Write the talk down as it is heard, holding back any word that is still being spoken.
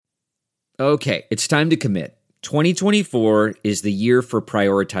Okay, it's time to commit. 2024 is the year for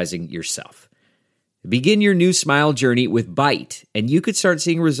prioritizing yourself. Begin your new smile journey with Byte, and you could start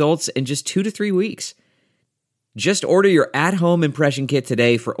seeing results in just 2 to 3 weeks. Just order your at-home impression kit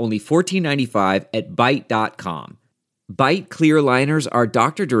today for only $14.95 at Byte.com. Byte clear liners are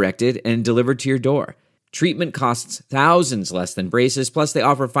doctor-directed and delivered to your door. Treatment costs thousands less than braces, plus they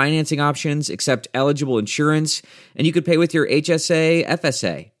offer financing options, accept eligible insurance, and you could pay with your HSA,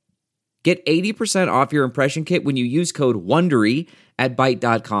 FSA. Get 80% off your impression kit when you use code WONDERY at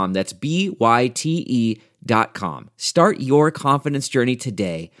Byte.com. That's BYTE.com. Start your confidence journey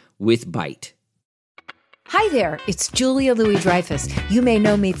today with Byte. Hi there, it's Julia Louis-Dreyfus. You may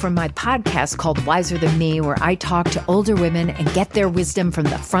know me from my podcast called Wiser Than Me, where I talk to older women and get their wisdom from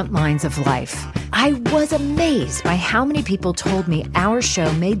the front lines of life. I was amazed by how many people told me our show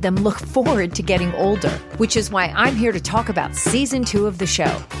made them look forward to getting older, which is why I'm here to talk about season 2 of the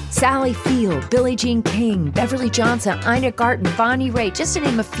show. Sally Field, Billie Jean King, Beverly Johnson, Ina Garten, Bonnie Raitt, just to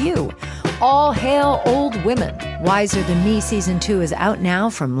name a few. All hail old women. Wiser Than Me season 2 is out now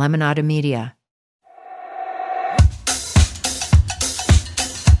from Lemonada Media.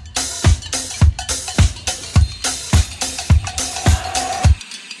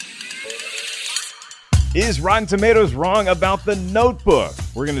 Is Rotten Tomatoes wrong about The Notebook?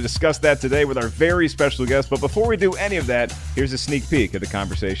 We're going to discuss that today with our very special guest. But before we do any of that, here's a sneak peek at the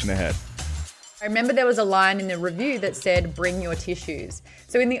conversation ahead. I remember there was a line in the review that said, bring your tissues.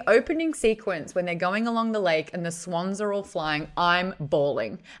 So in the opening sequence, when they're going along the lake and the swans are all flying, I'm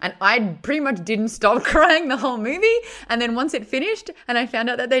bawling. And I pretty much didn't stop crying the whole movie. And then once it finished and I found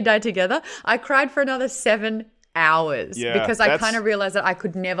out that they died together, I cried for another 7 hours because I kind of realized that I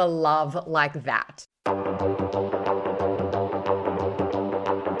could never love like that.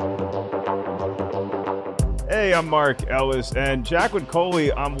 Hey, I'm Mark Ellis, and Jacqueline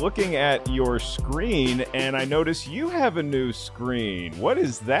Coley, I'm looking at your screen, and I notice you have a new screen. What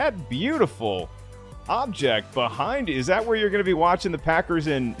is that beautiful object behind you? Is that where you're going to be watching the Packers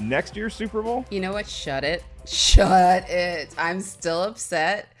in next year's Super Bowl? You know what? Shut it. Shut it. I'm still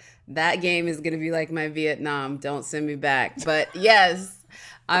upset. That game is going to be like my Vietnam. Don't send me back. But yes.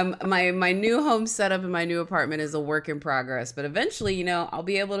 My new home setup in my new apartment is a work in progress, but eventually, I'll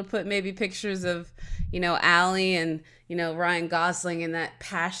be able to put maybe pictures of, Allie and, Ryan Gosling in that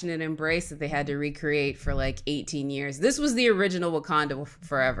passionate embrace that they had to recreate for like 18 years. This was the original Wakanda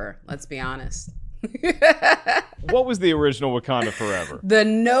Forever. Let's be honest. What was the original Wakanda Forever? The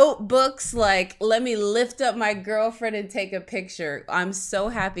Notebook's like, let me lift up my girlfriend and take a picture. I'm so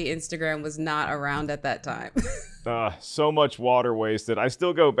happy Instagram was not around at that time. So much water wasted. I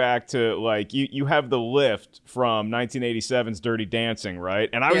still go back to, like, you have the lift from 1987's Dirty Dancing, right?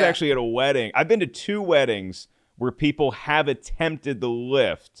 And I was actually at a wedding. I've been to 2 weddings where people have attempted the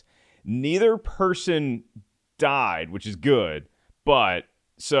lift. Neither person died, which is good, but...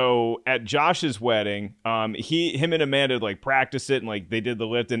 So at Josh's wedding, him and Amanda like practiced it and like they did the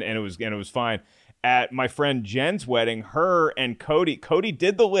lift and it was fine. At my friend Jen's wedding, her and Cody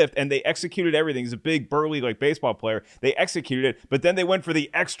did the lift and they executed everything. He's a big burly like baseball player. They executed it, but then they went for the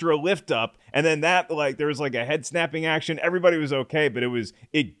extra lift up, and then that like there was like a head snapping action. Everybody was okay, but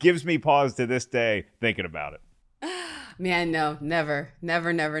it gives me pause to this day thinking about it. Man, no, never,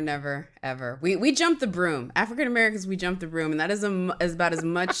 ever. We jump the broom. African Americans, we jump the broom, and that is about as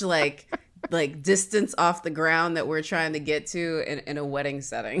much like distance off the ground that we're trying to get to in a wedding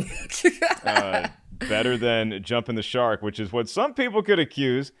setting. Better than jumping the shark, which is what some people could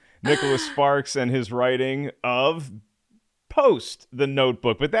accuse Nicholas Sparks and his writing of post The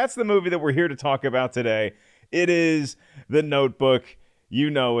Notebook. But that's the movie that we're here to talk about today. It is The Notebook. You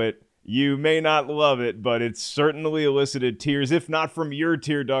know it. You may not love it, but it's certainly elicited tears, if not from your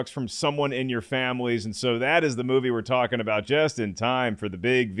tear ducts, from someone in your families. And so that is the movie we're talking about just in time for the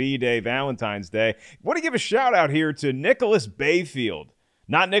big V-Day, Valentine's Day. I want to give a shout out here to Nicholas Bayfield.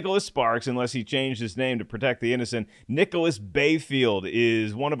 Not Nicholas Sparks, unless he changed his name to protect the innocent. Nicholas Bayfield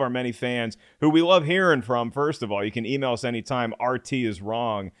is one of our many fans who we love hearing from. First of all, you can email us anytime,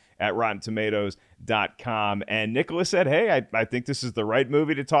 rtiswrong@rottentomatoes.com. And Nicholas said, hey, I think this is the right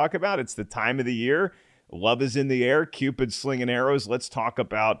movie to talk about. It's the time of the year. Love is in the air. Cupid slinging arrows. Let's talk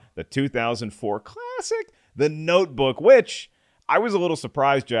about the 2004 classic, The Notebook, which I was a little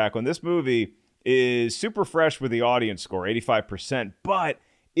surprised, Jacqueline. This movie is super fresh with the audience score, 85%, but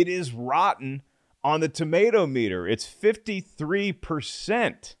it is rotten on the tomato meter. It's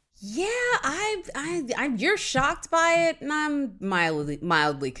 53%. Yeah, you're shocked by it, and I'm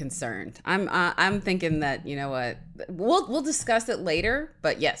mildly concerned. I'm thinking that, you know what, we'll discuss it later,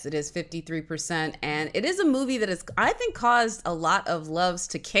 but yes, it is 53%, and it is a movie that has, I think, caused a lot of loves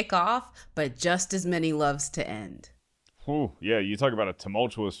to kick off, but just as many loves to end. Ooh, yeah, you talk about a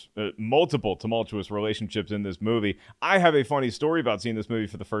tumultuous, multiple tumultuous relationships in this movie. I have a funny story about seeing this movie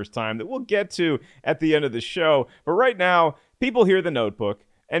for the first time that we'll get to at the end of the show, but right now, people hear The Notebook.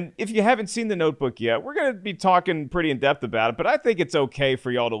 And if you haven't seen The Notebook yet, we're going to be talking pretty in depth about it, but I think it's okay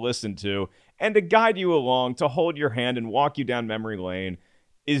for y'all to listen to and to guide you along, to hold your hand and walk you down memory lane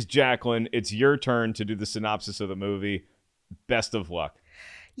is Jacqueline. It's your turn to do the synopsis of the movie. Best of luck.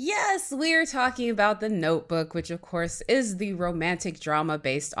 Yes, we're talking about The Notebook, which of course is the romantic drama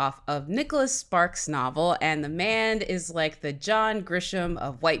based off of Nicholas Sparks' novel. And the man is like the John Grisham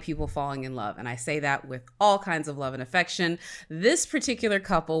of white people falling in love. And I say that with all kinds of love and affection. This particular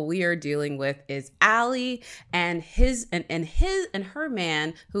couple we are dealing with is Allie and her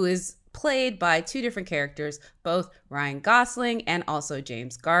man, who is played by two different characters, both Ryan Gosling and also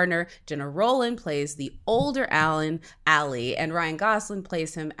James Garner. Jenna Rowland plays the older Allie, and Ryan Gosling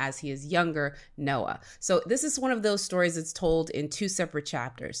plays him as he is younger, Noah. So this is one of those stories that's told in two separate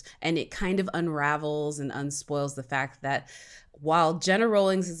chapters, and it kind of unravels and unspoils the fact that while Jenna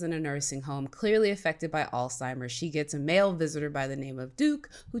Rowlands is in a nursing home, clearly affected by Alzheimer's, she gets a male visitor by the name of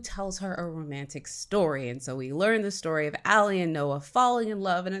Duke who tells her a romantic story. And so we learn the story of Allie and Noah falling in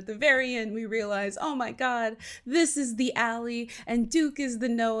love. And at the very end, we realize, oh my God, this is the Allie and Duke is the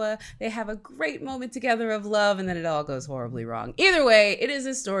Noah. They have a great moment together of love, and then it all goes horribly wrong. Either way, it is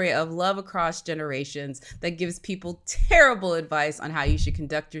a story of love across generations that gives people terrible advice on how you should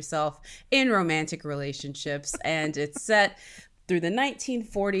conduct yourself in romantic relationships. And it's set through the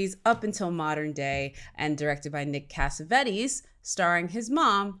 1940s up until modern day, and directed by Nick Cassavetes, starring his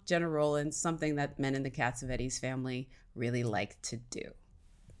mom, Jenna Rowlands, something that men in the Cassavetes family really like to do.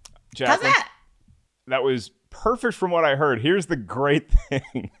 Jacqueline, how's that? That was perfect from what I heard. Here's the great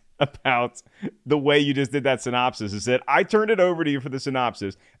thing about the way you just did that synopsis is that I turned it over to you for the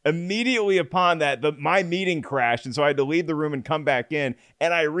synopsis. Immediately upon that, my meeting crashed, and so I had to leave the room and come back in,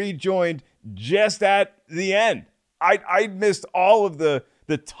 and I rejoined just at the end. I missed all of the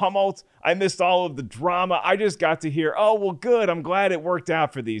tumult. I missed all of the drama. I just got to hear, oh, well, good. I'm glad it worked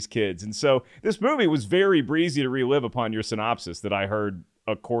out for these kids. And so this movie was very breezy to relive upon your synopsis that I heard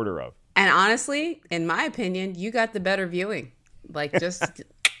a quarter of. And honestly, in my opinion, you got the better viewing. Like, just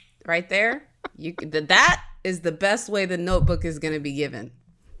right there. That is the best way The Notebook is going to be given.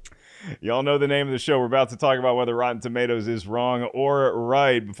 Y'all know the name of the show. We're about to talk about whether Rotten Tomatoes is wrong or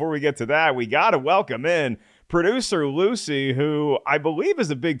right. Before we get to that, we got to welcome in producer Lucy, who I believe is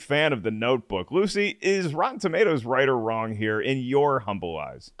a big fan of The Notebook. Lucy, is Rotten Tomatoes right or wrong here in your humble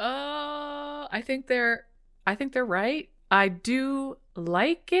eyes? I think they're right. I do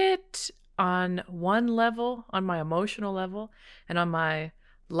like it on one level, on my emotional level, and on my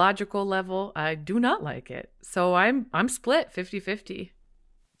logical level, I do not like it. So I'm split 50-50.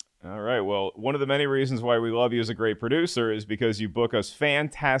 All right. Well, one of the many reasons why we love you as a great producer is because you book us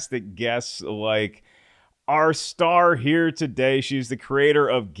fantastic guests like our star here today. She's the creator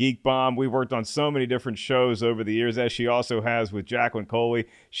of Geek Bomb. We've worked on so many different shows over the years, as she also has with Jacqueline Coley.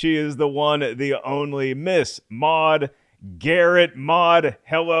 She is the one, the only Miss Maude Garrett. Maude,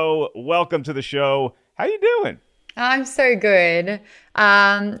 hello. Welcome to the show. How you doing? I'm so good.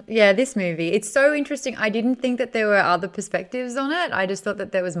 Yeah, this movie, it's so interesting. I didn't think that there were other perspectives on it. I just thought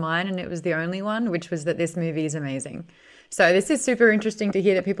that there was mine and it was the only one, which was that this movie is amazing. So this is super interesting to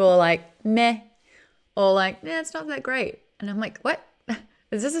hear that people are like, meh, or like, yeah, it's not that great. And I'm like, what?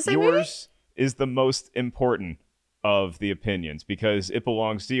 Is this the same movie? Yours is the most important of the opinions because it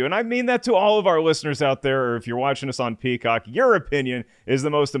belongs to you. And I mean that to all of our listeners out there, or if you're watching us on Peacock, your opinion is the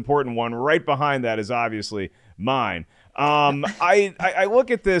most important one. Right behind that is obviously mine. I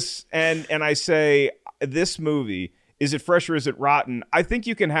look at this and I say, this movie, is it fresh or is it rotten? I think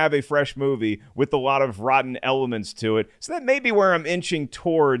you can have a fresh movie with a lot of rotten elements to it. So that may be where I'm inching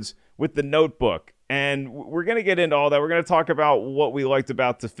towards with The Notebook. And we're going to get into all that. We're going to talk about what we liked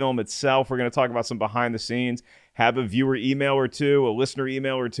about the film itself. We're going to talk about some behind the scenes, have a viewer email or two, a listener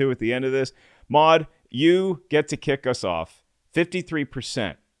email or two at the end of this. Maude, you get to kick us off.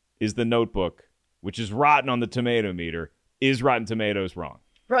 53% is The Notebook, which is rotten on the tomato meter. Is Rotten Tomatoes wrong?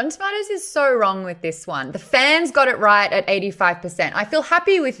 Rotten Tomatoes is so wrong with this one. The fans got it right at 85%. I feel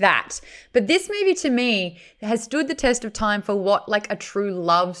happy with that. But this movie to me has stood the test of time for what like a true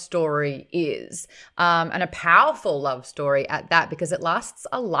love story is. And a powerful love story at that, because it lasts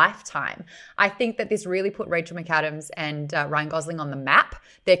a lifetime. I think that this really put Rachel McAdams and Ryan Gosling on the map.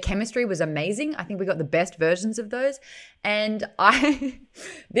 Their chemistry was amazing. I think we got the best versions of those. And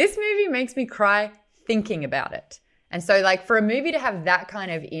this movie makes me cry thinking about it. And so like for a movie to have that kind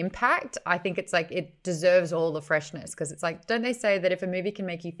of impact, I think it's like it deserves all the freshness, because it's like, don't they say that if a movie can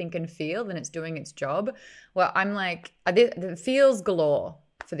make you think and feel, then it's doing its job? Well, I'm like, it feels galore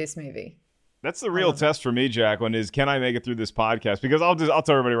for this movie. That's the real test for me, Jacqueline, is can I make it through this podcast? Because I'll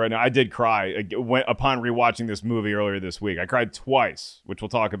tell everybody right now, I did cry upon rewatching this movie earlier this week. I cried twice, which we'll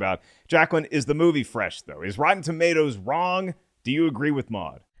talk about. Jacqueline, is the movie fresh, though? Is Rotten Tomatoes wrong? Do you agree with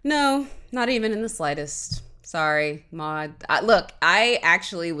Maude? No, not even in the slightest. Sorry, Maude. Look, I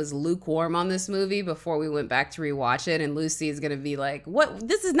actually was lukewarm on this movie before we went back to rewatch it, and Lucy is going to be like, "What?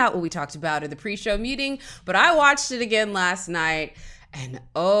 This is not what we talked about at the pre-show meeting." But I watched it again last night, and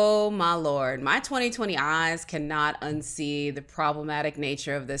oh my Lord, my 2020 eyes cannot unsee the problematic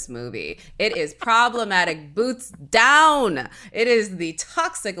nature of this movie. It is problematic boots down. It is the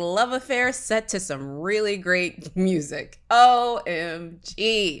toxic love affair set to some really great music.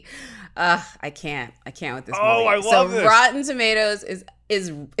 OMG. I can't with this movie. Oh, I love this. Rotten Tomatoes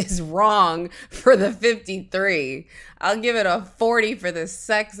is wrong for the 53. I'll give it a 40 for the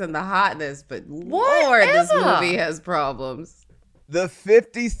sex and the hotness, but Lord, this movie has problems. The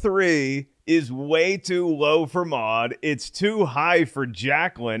 53 is way too low for Maude. It's too high for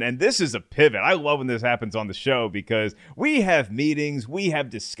Jacqueline. And this is a pivot. I love when this happens on the show, because we have meetings, we have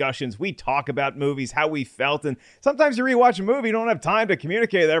discussions, we talk about movies, how we felt. And sometimes you rewatch a movie, you don't have time to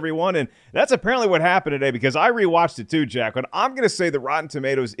communicate with everyone. And that's apparently what happened today, because I rewatched it too, Jacqueline. I'm going to say that Rotten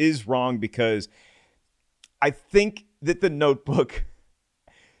Tomatoes is wrong, because I think that The Notebook,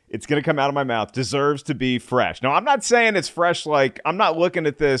 it's going to come out of my mouth, deserves to be fresh. Now, I'm not saying it's fresh like, I'm not looking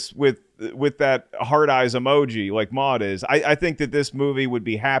at this with that hard eyes emoji like Maude is. I think that this movie would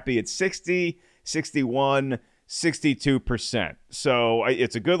be happy at 60, 61, 62%. So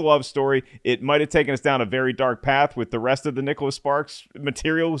it's a good love story. It might have taken us down a very dark path with the rest of the Nicholas Sparks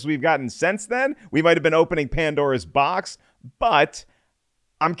materials we've gotten since then. We might have been opening Pandora's box, but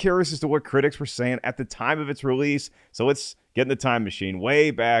I'm curious as to what critics were saying at the time of its release. So let's get in the time machine way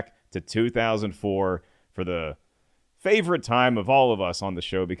back to 2004 for the favorite time of all of us on the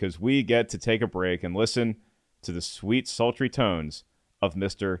show, because we get to take a break and listen to the sweet, sultry tones of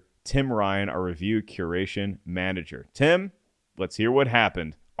Mr. Tim Ryan, our review curation manager. Tim, let's hear what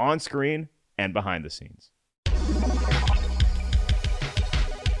happened on screen and behind the scenes.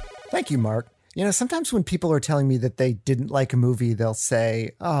 Thank you, Mark. You know, sometimes when people are telling me that they didn't like a movie, they'll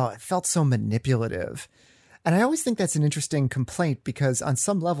say, "Oh, it felt so manipulative." And I always think that's an interesting complaint, because on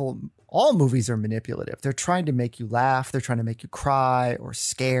some level, all movies are manipulative. They're trying to make you laugh. They're trying to make you cry or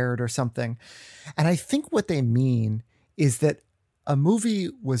scared or something. And I think what they mean is that a movie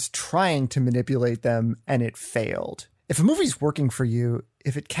was trying to manipulate them and it failed. If a movie's working for you,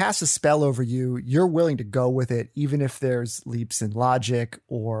 if it casts a spell over you, you're willing to go with it, even if there's leaps in logic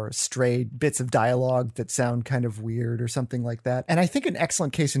or strayed bits of dialogue that sound kind of weird or something like that. And I think an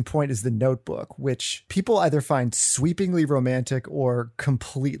excellent case in point is The Notebook, which people either find sweepingly romantic or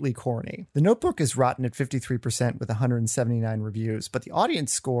completely corny. The Notebook is rotten at 53% with 179 reviews, but the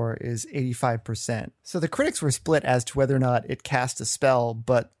audience score is 85%. So the critics were split as to whether or not it cast a spell,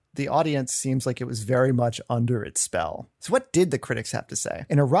 but the audience seems like it was very much under its spell. So what did the critics have to say?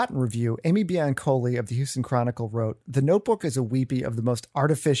 In a rotten review, Amy Biancoli of the Houston Chronicle wrote, "The Notebook is a weepy of the most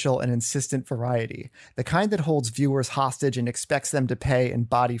artificial and insistent variety, the kind that holds viewers hostage and expects them to pay in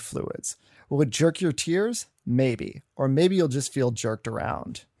body fluids. Will it jerk your tears? Maybe. Or maybe you'll just feel jerked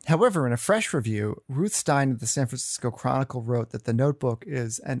around." However, in a fresh review, Ruth Stein of the San Francisco Chronicle wrote that The Notebook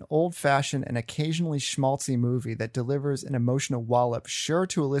is an old-fashioned and occasionally schmaltzy movie that delivers an emotional wallop sure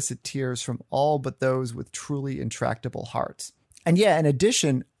to elicit tears from all but those with truly intractable hearts. And yeah, in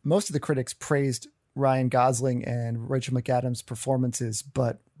addition, most of the critics praised Ryan Gosling and Rachel McAdams' performances,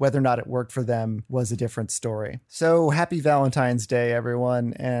 but whether or not it worked for them was a different story. So happy Valentine's Day,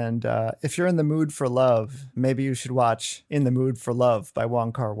 everyone. And if you're in the mood for love, maybe you should watch In the Mood for Love by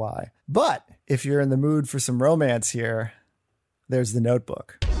Wong Kar-wai. But if you're in the mood for some romance here, there's The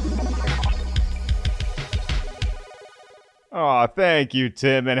Notebook. Oh, thank you,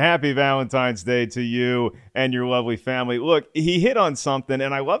 Tim, and happy Valentine's Day to you and your lovely family. Look, he hit on something,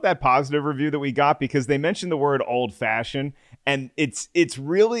 and I love that positive review that we got, because they mentioned the word old-fashioned, And it's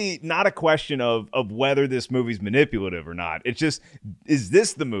really not a question of whether this movie's manipulative or not. It's just, is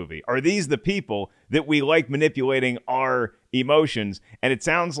this the movie? Are these the people that we like manipulating our emotions? And it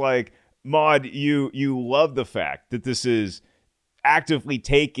sounds like, Maude, you love the fact that this is actively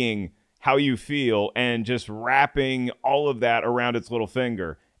taking how you feel and just wrapping all of that around its little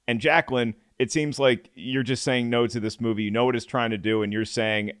finger. And Jacqueline, it seems like you're just saying no to this movie. You know what it's trying to do, and you're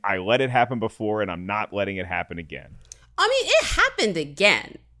saying, I let it happen before, and I'm not letting it happen again. I mean, it happened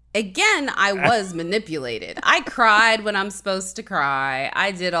again. Again, I was manipulated. I cried when I'm supposed to cry.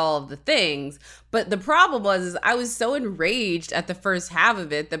 I did all of the things. But the problem was I was so enraged at the first half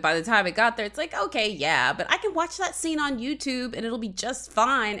of it that by the time it got there, it's like, okay, yeah, but I can watch that scene on YouTube and it'll be just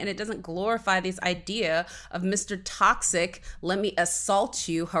fine. And it doesn't glorify this idea of Mr. Toxic, let me assault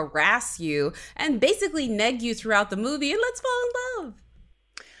you, harass you, and basically neg you throughout the movie, and let's fall in love.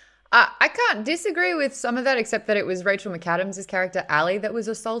 I can't disagree with some of that, except that it was Rachel McAdams' character, Allie, that was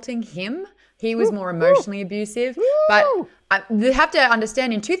assaulting him. He was more emotionally abusive. But you have to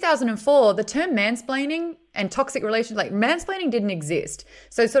understand, in 2004, the term mansplaining and toxic relations, like mansplaining didn't exist.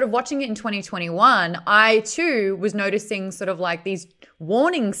 So sort of watching it in 2021, I too was noticing sort of like these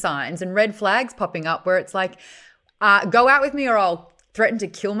warning signs and red flags popping up where it's like, go out with me or I'll threaten to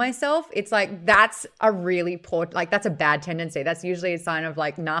kill myself. It's like, that's a really poor, like that's a bad tendency. That's usually a sign of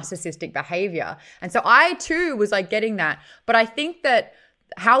like narcissistic behavior. And so I too was like getting that. But I think that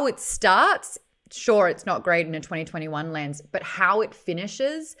how it starts, sure, it's not great in a 2021 lens, but how it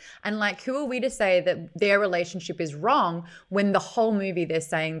finishes, and like, who are we to say that their relationship is wrong when the whole movie they're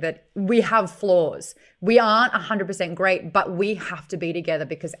saying that we have flaws. We aren't 100% great, but we have to be together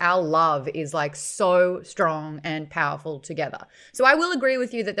because our love is like so strong and powerful together. So I will agree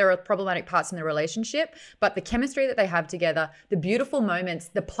with you that there are problematic parts in the relationship, but the chemistry that they have together, the beautiful moments,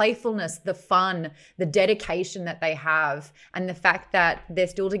 the playfulness, the fun, the dedication that they have, and the fact that they're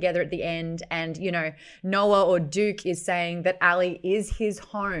still together at the end, and you know, Noah or Duke is saying that Allie is his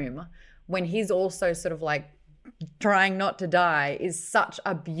home when he's also sort of like trying not to die, is such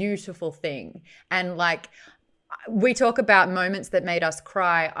a beautiful thing. And like, we talk about moments that made us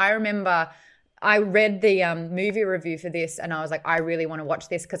cry. I remember I read the movie review for this and I was like, I really want to watch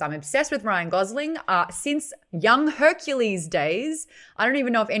this because I'm obsessed with Ryan Gosling. Since Young Hercules days, I don't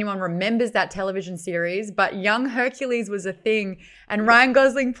even know if anyone remembers that television series, but Young Hercules was a thing and Ryan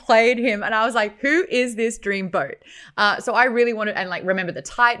Gosling played him. And I was like, who is this dreamboat? So I really wanted, and like, remember the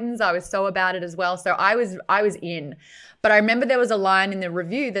Titans, I was so about it as well. So I was in. But I remember there was a line in the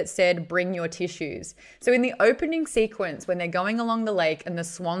review that said, bring your tissues. So in the opening sequence, when they're going along the lake and the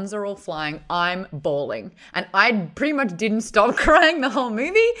swans are all flying, I'm bawling. And I pretty much didn't stop crying the whole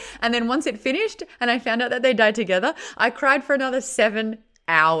movie. And then once it finished and I found out that they died together, I cried for another 7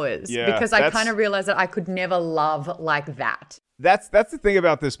 hours because I kind of realized that I could never love like that. That's the thing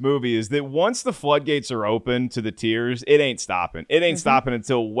about this movie, is that once the floodgates are open to the tears, it ain't stopping. It ain't stopping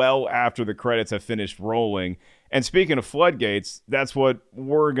until well after the credits have finished rolling. And speaking of floodgates, that's what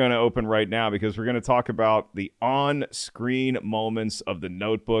we're going to open right now, because we're going to talk about the on-screen moments of The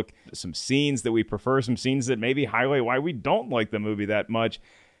Notebook, some scenes that we prefer, some scenes that maybe highlight why we don't like the movie that much.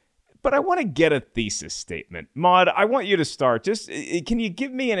 But I want to get a thesis statement. Maude, I want you to start. Just can you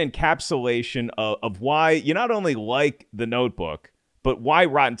give me an encapsulation of why you not only like The Notebook, but why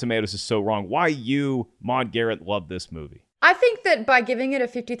Rotten Tomatoes is so wrong? Why you, Maude Garrett, love this movie? I think that by giving it a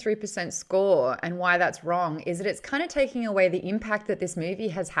 53% score, and why that's wrong is that it's kind of taking away the impact that this movie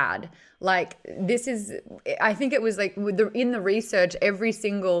has had. Like, this is, I think it was like in the research, every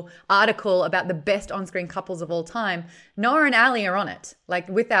single article about the best on-screen couples of all time, Noah and Allie are on it, like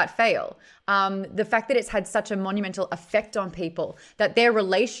without fail. The fact that it's had such a monumental effect on people, that their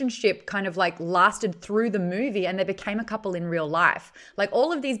relationship kind of like lasted through the movie and they became a couple in real life. Like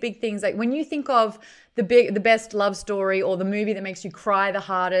all of these big things, like when you think of the best love story or the movie that makes you cry the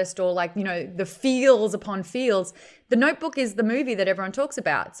hardest, or like, you know, the feels upon feels, The Notebook is the movie that everyone talks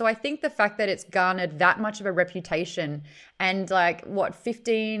about. So I think the fact that it's garnered that much of a reputation, and like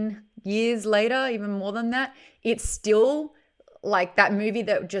 15 years later, even more than that, it's still like that movie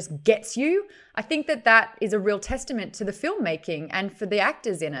that just gets you. I think that is a real testament to the filmmaking and for the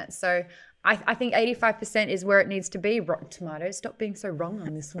actors in it. So I think 85% is where it needs to be. Rotten Tomatoes, stop being so wrong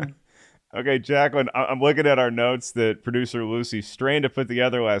on this one. Okay, Jacqueline, I'm looking at our notes that producer Lucy strained to put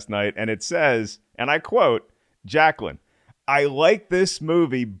together last night, and it says, and I quote, Jacqueline, I like this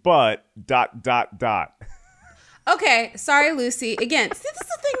movie, but ... Okay, sorry, Lucy. Again, see, this is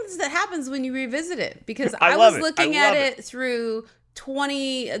the thing that happens when you revisit it, because I was looking at it through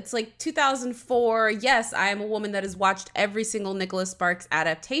 2004. Yes, I am a woman that has watched every single Nicholas Sparks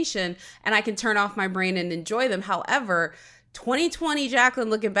adaptation, and I can turn off my brain and enjoy them. However, 2020 Jacqueline,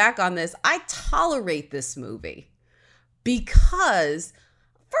 looking back on this, I tolerate this movie because,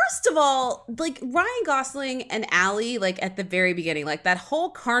 first of all, like Ryan Gosling and Allie, like at the very beginning, like that whole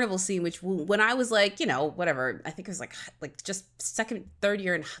carnival scene, which when I was like, you know, whatever, I think it was like just second, third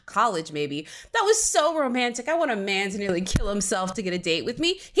year in college, maybe, that was so romantic. I want a man to nearly kill himself to get a date with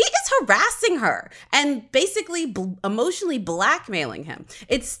me. He is harassing her and basically emotionally blackmailing him.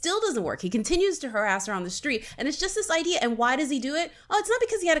 It still doesn't work. He continues to harass her on the street. And it's just this idea. And why does he do it? Oh, it's not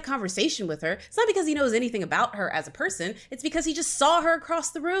because he had a conversation with her. It's not because he knows anything about her as a person. It's because he just saw her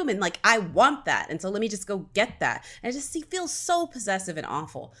across the room and like, I want that. And so let me just go get that. And he feels so possessive and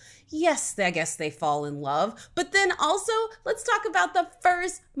awful. Yes, I guess they fall in love. But then also, let's talk about the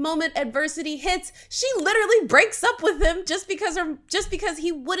first moment adversity hits. She literally breaks up with him just because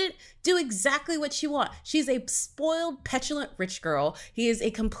he wouldn't do exactly what she wants. She's a spoiled, petulant rich girl. He is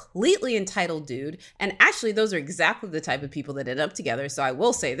a completely entitled dude. And actually, those are exactly the type of people that end up together. So I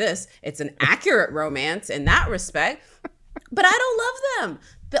will say this, it's an accurate romance in that respect. But I don't love them.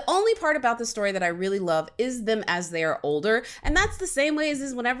 The only part about the story that I really love is them as they are older. And that's the same way as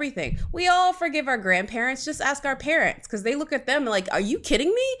is with everything. We all forgive our grandparents. Just ask our parents, because they look at them like, are you kidding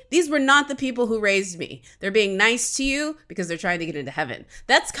me? These were not the people who raised me. They're being nice to you because they're trying to get into heaven.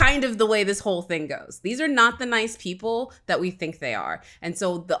 That's kind of the way this whole thing goes. These are not the nice people that we think they are. And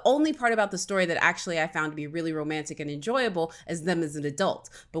so the only part about the story that actually I found to be really romantic and enjoyable is them as an adult.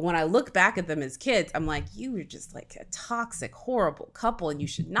 But when I look back at them as kids, I'm like, you were just like a toxic, horrible couple and you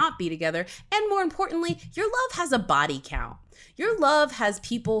should not be together. And more importantly, your love has a body count. Your love has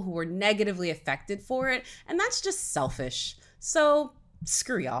people who were negatively affected for it, and that's just selfish. So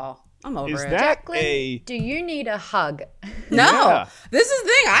screw y'all. I'm over it. Jacqueline, do you need a hug? No, yeah. This is the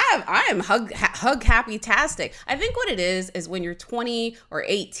thing. I am hug happy-tastic. I think what it is when you're 20 or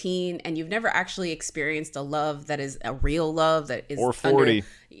 18 and you've never actually experienced a love that is a real love that is or 40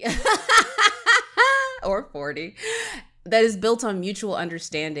 or 40. That is built on mutual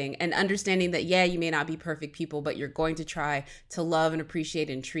understanding and understanding that, yeah, you may not be perfect people, but you're going to try to love and appreciate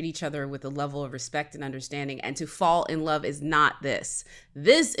and treat each other with a level of respect and understanding. And to fall in love is not this.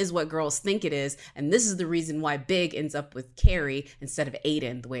 This is what girls think it is. And this is the reason why Big ends up with Carrie instead of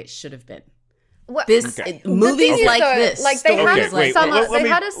Aiden the way it should have been. Well, movies like this. Like they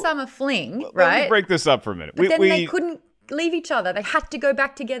had a summer fling, right? Let me break this up for a minute. But then they couldn't leave each other. They had to go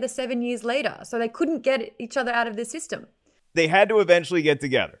back together 7 years later. So they couldn't get each other out of the system. They had to eventually get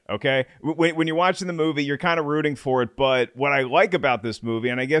together, okay? When you're watching the movie, you're kind of rooting for it. But what I like about this movie,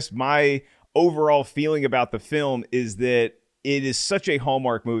 and I guess my overall feeling about the film, is that it is such a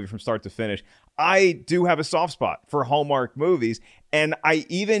Hallmark movie from start to finish. I do have a soft spot for Hallmark movies, and I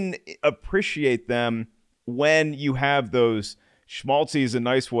even appreciate them when you have those schmaltzy is a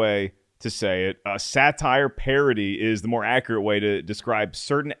nice way to say it. Satire parody is the more accurate way to describe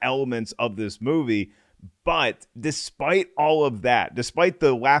certain elements of this movie. But despite all of that, despite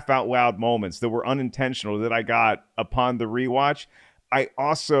the laugh out loud moments that were unintentional that I got upon the rewatch, I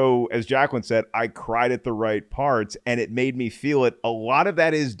also, as Jacqueline said, I cried at the right parts and it made me feel it. A lot of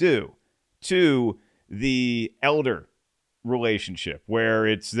that is due to the elder relationship where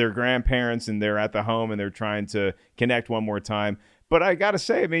it's their grandparents and they're at the home and they're trying to connect one more time. But I got to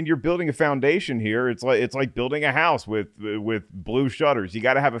say, I mean, you're building a foundation here. It's like building a house with blue shutters. You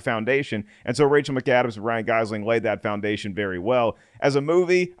got to have a foundation. And so Rachel McAdams and Ryan Gosling laid that foundation very well. As a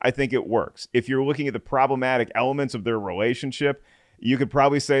movie, I think it works. If you're looking at the problematic elements of their relationship, you could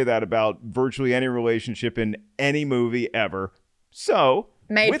probably say that about virtually any relationship in any movie ever. So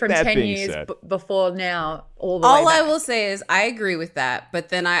made from 10 years before now, all I will say is I agree with that. But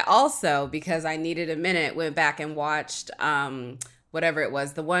then I also, because I needed a minute, went back and watched whatever it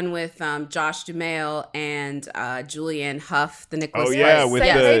was, the one with Josh Duhamel and Julianne Hough, the Nicholas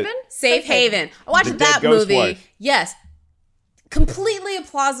with Safe Haven. I watched that movie. Wife. Yes. Completely a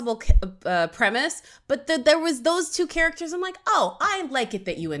plausible premise, but there was those two characters. I'm like, oh, I like it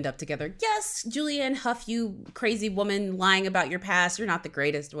that you end up together. Yes, Julianne Hough, you crazy woman lying about your past. You're not the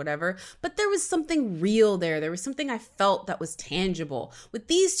greatest, whatever. But there was something real there. There was something I felt that was tangible. With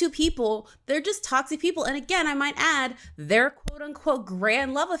these two people, they're just toxic people. And again, I might add, their quote unquote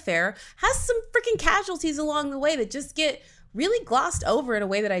grand love affair has some freaking casualties along the way that just get really glossed over in a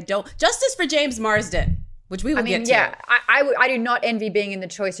way that I don't. Justice for James Marsden. Which we will get to. Yeah, I do not envy being in the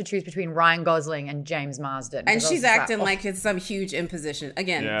choice to choose between Ryan Gosling and James Marsden. And she's acting like it's some huge imposition.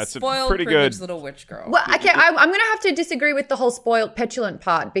 Again, it's spoiled, privileged little witch girl. Well, I'm going to have to disagree with the whole spoiled, petulant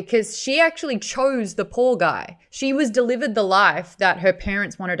part because she actually chose the poor guy. She was delivered the life that her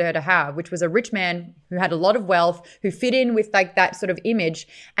parents wanted her to have, which was a rich man who had a lot of wealth, who fit in with like that sort of image.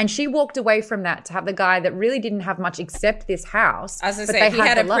 And she walked away from that to have the guy that really didn't have much except this house. I was going to say, he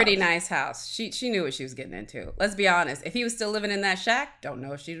had a pretty nice house. She knew what she was getting into. Let's be honest. If he was still living in that shack, don't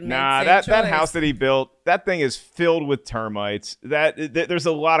know if she'd have made the same choice. That house that he built, that thing is filled with termites. There's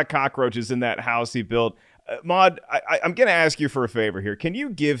a lot of cockroaches in that house he built. Maud, I'm going to ask you for a favor here. Can you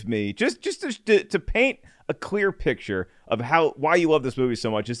give me, just to paint a clear picture of why you love this movie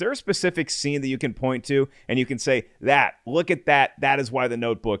so much, is there a specific scene that you can point to and you can say, look at that is why The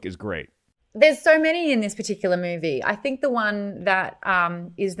Notebook is great? There's so many in this particular movie. I think the one that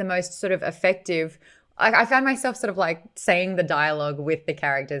is the most sort of effective, I found myself sort of like saying the dialogue with the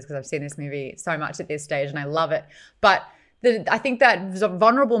characters because I've seen this movie so much at this stage and I love it. But I think that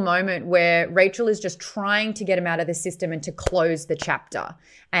vulnerable moment where Rachel is just trying to get him out of the system and to close the chapter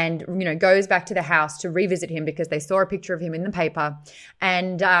and, goes back to the house to revisit him because they saw a picture of him in the paper.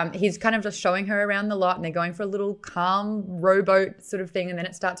 And he's kind of just showing her around the lot and they're going for a little calm rowboat sort of thing. And then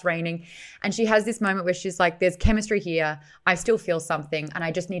it starts raining. And she has this moment where she's like, there's chemistry here. I still feel something. And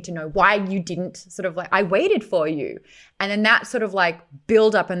I just need to know why you didn't sort of like, I waited for you. And then that sort of like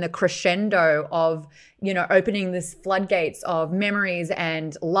build up and the crescendo of, opening this floodgates of memories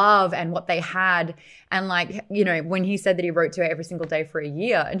and love and what they had. And like, when he said that he wrote to her every single day for a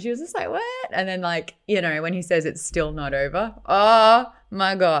year and she was just like, what? And then like, when he says it's still not over. Oh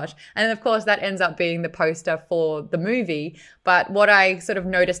my gosh. And of course that ends up being the poster for the movie. But what I sort of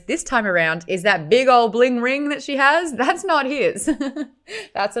noticed this time around is that big old bling ring that she has, that's not his.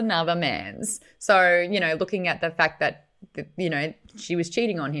 That's another man's. So, looking at the fact that she was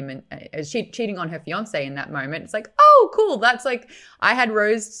cheating on him and cheating on her fiance in that moment. It's like, oh, cool. That's like, I had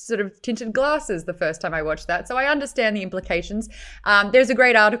rose sort of tinted glasses the first time I watched that. So I understand the implications. There's a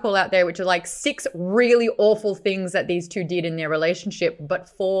great article out there, which are like 6 really awful things that these two did in their relationship, but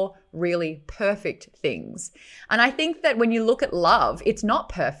 4 really perfect things. And I think that when you look at love, it's not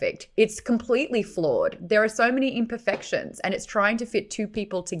perfect. It's completely flawed. There are so many imperfections and it's trying to fit 2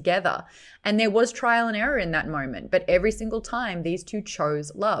 people together. And there was trial and error in that moment. But every single time, these 2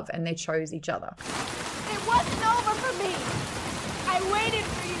 chose love and they chose each other. It wasn't over for me. I waited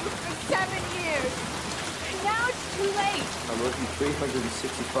for you for 7 years. And now it's too late. I wrote you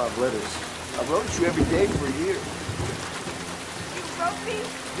 365 letters. I wrote you every day for a year. You wrote me?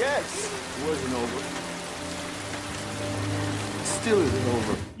 Yes. It wasn't over. It still isn't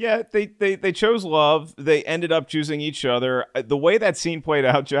over. Yeah, they chose love. They ended up choosing each other. The way that scene played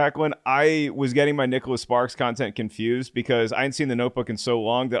out, Jacqueline, I was getting my Nicholas Sparks content confused because I hadn't seen The Notebook in so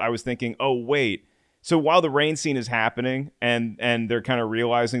long that I was thinking, oh, wait. So while the rain scene is happening and they're kind of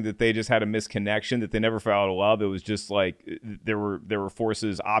realizing that they just had a misconnection, that they never fell out of love, it was just like there were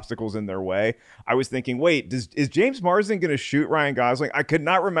forces, obstacles in their way. I was thinking, wait, is James Marsden going to shoot Ryan Gosling? I could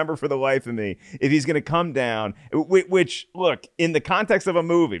not remember for the life of me if he's going to come down, which, look, in the context of a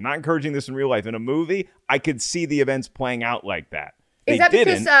movie, I'm not encouraging this in real life, in a movie, I could see the events playing out like that. Is that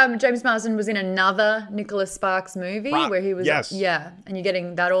because James Marsden was in another Nicholas Sparks movie where he was? Yes. Yeah, and you're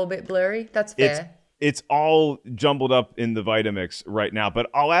getting that all a bit blurry? That's fair. It's all jumbled up in the Vitamix right now.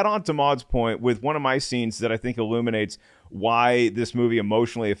 But I'll add on to Maud's point with one of my scenes that I think illuminates why this movie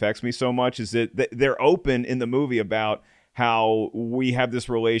emotionally affects me so much is that they're open in the movie about how we have this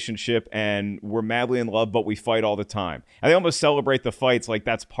relationship and we're madly in love, but we fight all the time. And they almost celebrate the fights like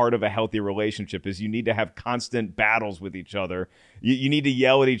that's part of a healthy relationship, is you need to have constant battles with each other. You need to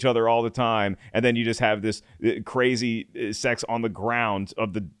yell at each other all the time. And then you just have this crazy sex on the ground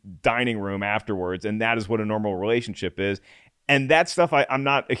of the dining room afterwards. And that is what a normal relationship is. And that stuff I'm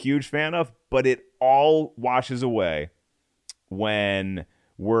not a huge fan of, but it all washes away when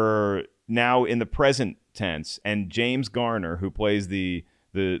we're now in the present tense, and James Garner, who plays the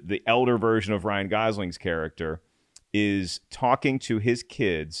elder version of Ryan Gosling's character, is talking to his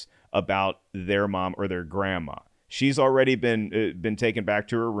kids about their mom or their grandma. She's already been taken back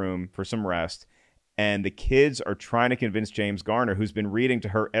to her room for some rest, and the kids are trying to convince James Garner, who's been reading to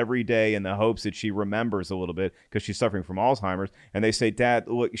her every day in the hopes that she remembers a little bit because she's suffering from Alzheimer's. And they say, Dad,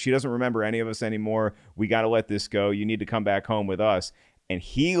 look, she doesn't remember any of us anymore. We got to let this go. You need to come back home with us. And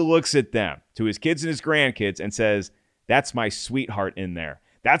he looks at them, to his kids and his grandkids, and says, that's my sweetheart in there.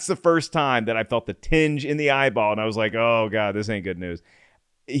 That's the first time that I felt the tinge in the eyeball, and I was like, oh, God, this ain't good news.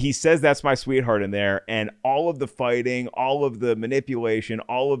 He says that's my sweetheart in there, and all of the fighting, all of the manipulation,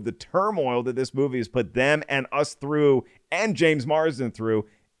 all of the turmoil that this movie has put them and us through, and James Marsden through,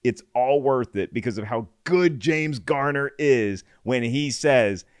 it's all worth it because of how good James Garner is when he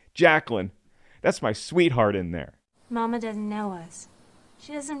says, Jacqueline, that's my sweetheart in there. Mama doesn't know us.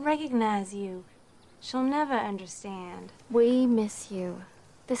 She doesn't recognize you. She'll never understand. We miss you.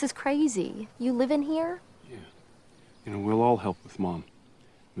 This is crazy. You live in here? Yeah. You know, we'll all help with Mom.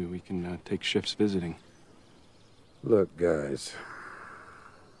 We can take shifts visiting. Look, guys.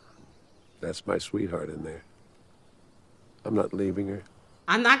 That's my sweetheart in there. I'm not leaving her.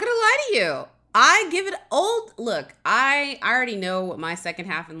 I'm not gonna lie to you. I give it old. Look, I already know what my second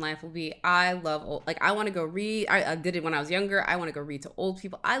half in life will be. I love old. Like, I want to go read. I did it when I was younger. I want to go read to old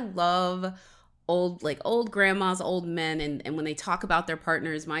people. I love old grandmas, old men, and when they talk about their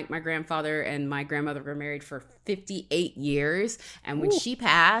partners, my grandfather and my grandmother were married for 58 years, and when she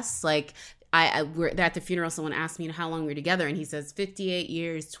passed, like, we're at the funeral, someone asked me how long we were together, and he says 58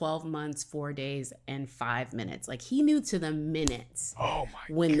 years, 12 months, 4 days, and 5 minutes. Like, he knew to the minutes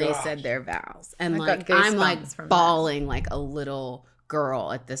when they said their vows. And like, I'm like bawling like a little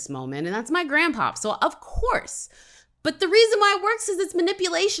girl at this moment, and that's my grandpa. So of course. But the reason why it works is it's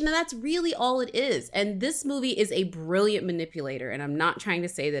manipulation, and that's really all it is. And this movie is a brilliant manipulator, and I'm not trying to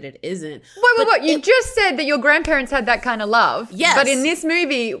say that it isn't. Wait. You just said that your grandparents had that kind of love. Yes. But in this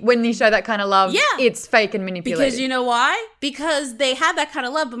movie, when you show that kind of love, it's fake and manipulated. Because you know why? Because they had that kind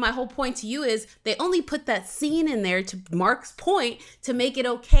of love, but my whole point to you is they only put that scene in there, to Mark's point, to make it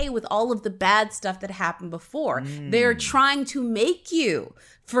okay with all of the bad stuff that happened before. They're trying to make you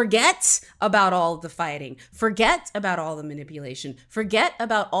forget about all of the fighting, forget about all the manipulation, forget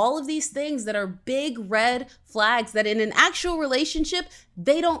about all of these things that are big red flags that in an actual relationship,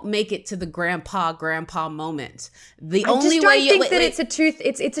 they don't make it to the grandpa moment. The only way you think that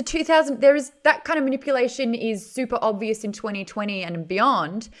it's a 2000. There is that kind of manipulation is super obvious in 2020 and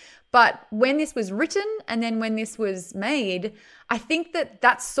beyond. But when this was written and then when this was made, I think that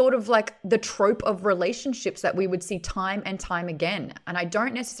that's sort of like the trope of relationships that we would see time and time again. And I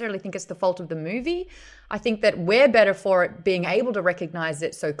don't necessarily think it's the fault of the movie. I think that we're better for it being able to recognize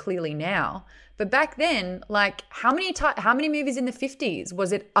it so clearly now. But back then, like, how many movies in the 50s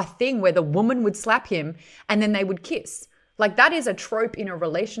was it a thing where the woman would slap him and then they would kiss? Like, that is a trope in a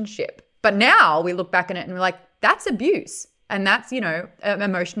relationship. But now we look back at it and we're like, that's abuse. And that's,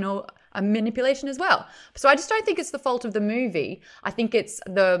 emotional manipulation as well. So I just don't think it's the fault of the movie. I think it's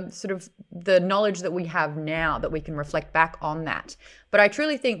the sort of the knowledge that we have now that we can reflect back on that. But I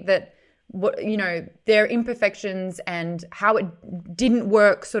truly think that, their imperfections and how it didn't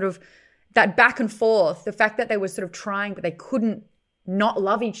work, sort of that back and forth, the fact that they were sort of trying, but they couldn't not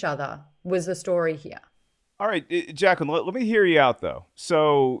love each other was the story here. All right, Jacqueline, let me hear you out, though.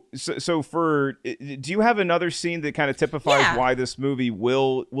 So do you have another scene that kind of typifies why this movie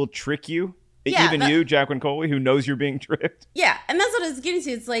will trick you? Even you, Jacqueline Coley, who knows you're being tricked? Yeah, and that's what I was getting to.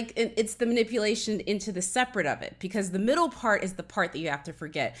 It's like, it's the manipulation into the separate of it, because the middle part is the part that you have to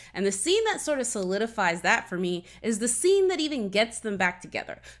forget. And the scene that sort of solidifies that for me is the scene that even gets them back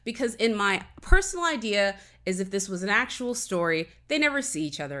together. Because in my personal idea is, if this was an actual story, they never see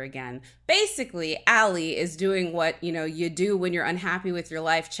each other again. Basically, Allie is doing what, you do when you're unhappy with your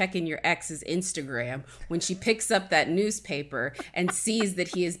life, checking your ex's Instagram, when she picks up that newspaper and sees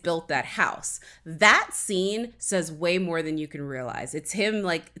that he has built that house. That scene says way more than you can realize. It's him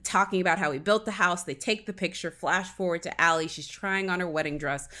like talking about how he built the house. They take the picture, flash forward to Allie. She's trying on her wedding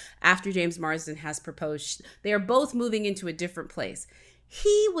dress after James Marsden has proposed. They are both moving into a different place.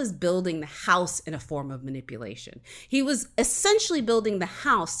 He was building the house in a form of manipulation. He was essentially building the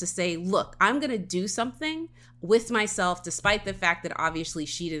house to say, look, I'm going to do something with myself, despite the fact that obviously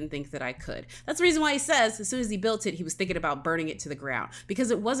she didn't think that I could. That's the reason why he says, as soon as he built it, he was thinking about burning it to the ground, because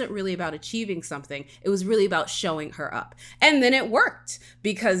it wasn't really about achieving something. It was really about showing her up. And then it worked,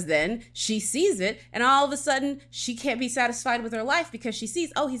 because then she sees it, and all of a sudden she can't be satisfied with her life because she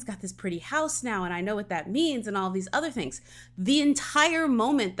sees, oh, he's got this pretty house now, and I know what that means, and all these other things. The entire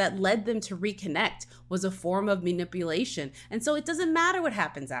moment that led them to reconnect was a form of manipulation. And so it doesn't matter what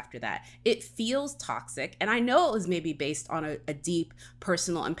happens after that. It feels toxic. And I know it was maybe based on a deep,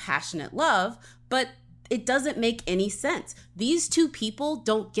 personal, and passionate love, but it doesn't make any sense. These two people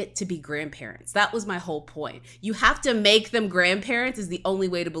don't get to be grandparents. That was my whole point. You have to make them grandparents is the only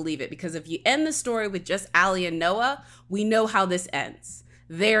way to believe it, because if you end the story with just Allie and Noah, we know how this ends.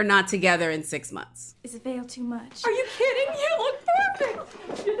 They're not together in 6 months. Is it veil too much? Are you kidding? You look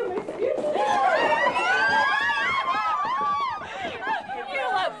perfect. You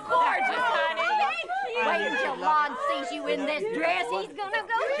look gorgeous, honey. Wait until Lon sees you in this dress. He's gonna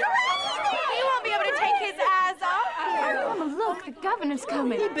go crazy. He won't be able to take his eyes off. Mama, look, the governor's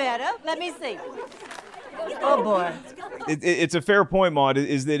coming. He better. Let me see. Oh, boy. It's a fair point, Maude,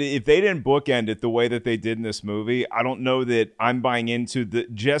 is that if they didn't bookend it the way that they did in this movie, I don't know that I'm buying into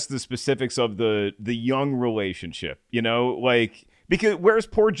just the specifics of the young relationship, like, Because where's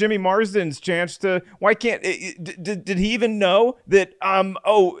poor Jimmy Marsden's chance to? Why can't? Did he even know that?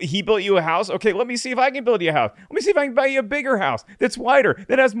 Oh, he built you a house. Okay, let me see if I can build you a house. Let me see if I can buy you a bigger house that's wider,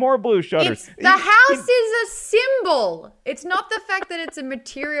 that has more blue shutters. The house is a symbol. It's not the fact that it's a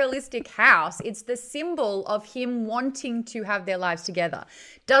materialistic house. It's the symbol of him wanting to have their lives together.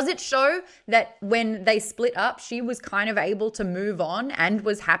 Does it show that when they split up, she was kind of able to move on and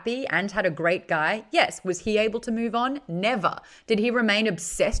was happy and had a great guy? Yes. Was he able to move on? Never. Did he remain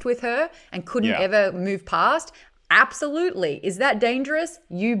obsessed with her and couldn't ever move past? Absolutely. Is that dangerous?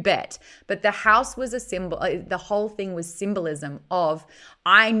 You bet. But the house was a symbol. The whole thing was symbolism of,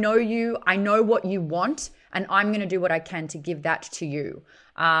 I know you, I know what you want, and I'm going to do what I can to give that to you.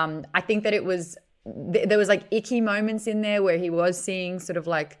 I think that there was like icky moments in there where he was seeing sort of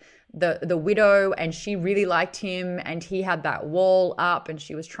like the widow, and she really liked him, and he had that wall up and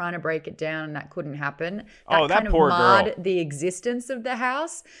she was trying to break it down and that couldn't happen. That kind of marred the existence of the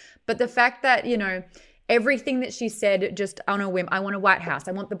house. But the fact that, you know, everything that she said just on a whim, I want a white house,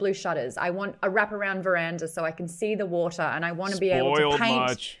 I want the blue shutters, I want a wraparound veranda so I can see the water, and I want to be able to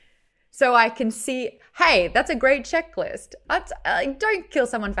paint so I can see, hey, that's a great checklist. Don't kill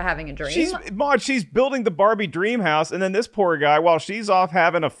someone for having a dream. She's building the Barbie dream house, and then this poor guy, while she's off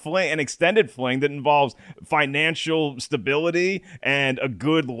having an extended fling that involves financial stability and a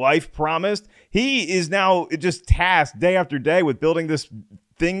good life promised, he is now just tasked day after day with building this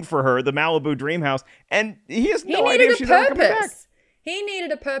thing for her, the Malibu dream house, and he has no idea if she's ever coming back. He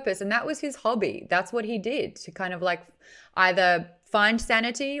needed a purpose, and that was his hobby. That's what he did, to kind of like either find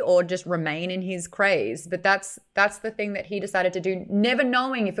sanity or just remain in his craze. But that's the thing that he decided to do, never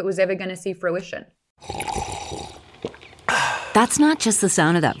knowing if it was ever going to see fruition. That's not just the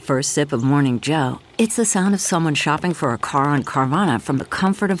sound of that first sip of Morning Joe. It's the sound of someone shopping for a car on Carvana from the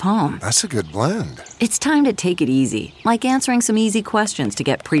comfort of home. That's a good blend. It's time to take it easy, like answering some easy questions to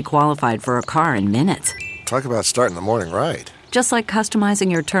get pre-qualified for a car in minutes. Talk about starting the morning right. Just like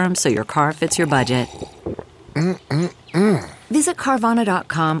customizing your terms so your car fits your budget. Visit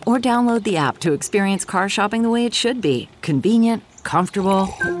Carvana.com or download the app to experience car shopping the way it should be. Convenient, comfortable.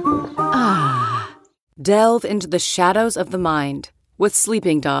 Ah. Delve into the shadows of the mind with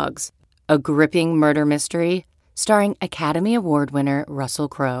Sleeping Dogs, a gripping murder mystery starring Academy Award winner Russell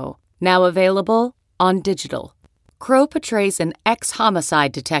Crowe. Now available on digital. Crowe portrays an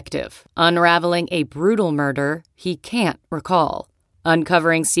ex-homicide detective unraveling a brutal murder he can't recall.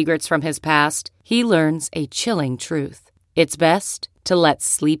 Uncovering secrets from his past, he learns a chilling truth. It's best to let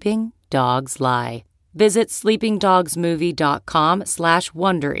sleeping dogs lie. Visit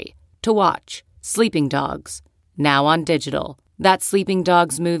sleepingdogsmovie.com/Wondery to watch Sleeping Dogs, now on digital. That's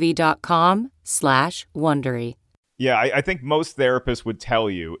sleepingdogsmovie.com/Wondery. Yeah, I think most therapists would tell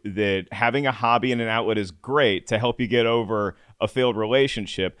you that having a hobby and an outlet is great to help you get over a failed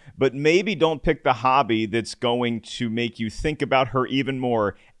relationship, but maybe don't pick the hobby that's going to make you think about her even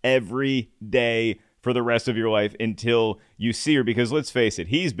more every day for the rest of your life until you see her. Because let's face it,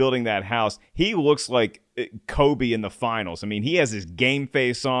 he's building that house. He looks like Kobe in the finals. I mean, he has his game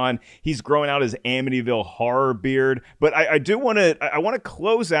face on. He's growing out his Amityville horror beard. But I want to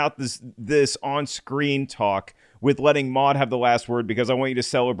close out this on-screen talk with letting Maude have the last word, because I want you to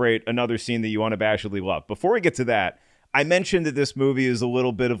celebrate another scene that you unabashedly love. Before we get to that, I mentioned that this movie is a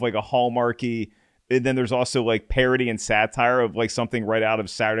little bit of like a Hallmarky, and then there's also like parody and satire of like something right out of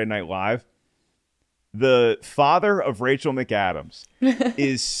Saturday Night Live. The father of Rachel McAdams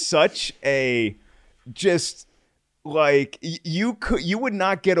is such a just like you would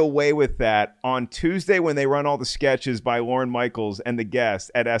not get away with that on Tuesday when they run all the sketches by Lorne Michaels and the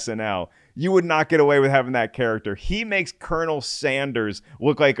guest at SNL. You would not get away with having that character. He makes Colonel Sanders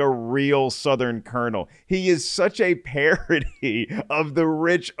look like a real Southern colonel. He is such a parody of the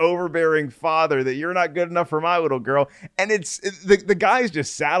rich, overbearing father that you're not good enough for my little girl. And it's the guy's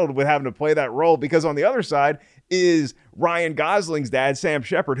just saddled with having to play that role, because on the other side is Ryan Gosling's dad, Sam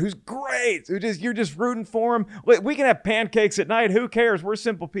Shepard, who's great. You're just rooting for him. We can have pancakes at night. Who cares? We're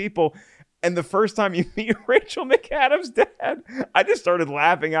simple people. And the first time you meet Rachel McAdams' dad, I just started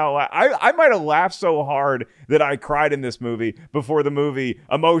laughing out loud. I might have laughed so hard that I cried in this movie before the movie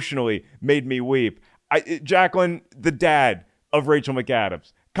emotionally made me weep. Jacqueline, the dad of Rachel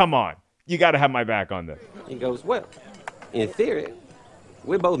McAdams, come on. You got to have my back on this. He goes, well, in theory,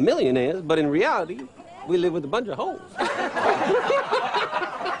 we're both millionaires, but in reality, we live with a bunch of hoes.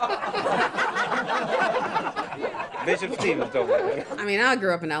 Bishop Stevens over there. I mean, I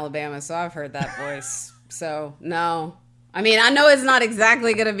grew up in Alabama, so I've heard that voice. So, no. I mean, I know it's not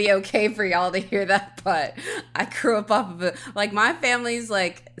exactly going to be okay for y'all to hear that, but I grew up off of it. Like, my family's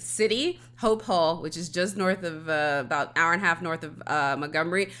like city, Hope Hall, which is just north of about an hour and a half north of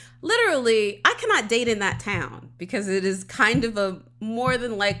Montgomery. Literally, I cannot date in that town because it is kind of a more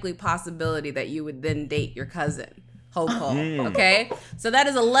than likely possibility that you would then date your cousin. Hope Hall, okay? So that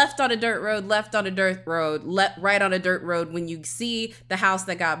is a left on a dirt road, left on a dirt road, right on a dirt road. When you see the house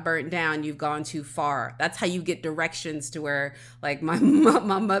that got burnt down, you've gone too far. That's how you get directions to where, like, my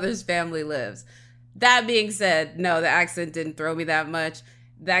mother's family lives. That being said, no, the accent didn't throw me that much.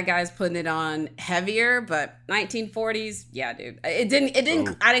 That guy's putting it on heavier, but 1940s, yeah, dude. It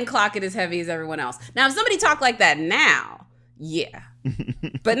didn't. I didn't clock it as heavy as everyone else. Now, if somebody talked like that now, yeah.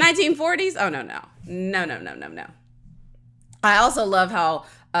 But 1940s, oh, no. I also love how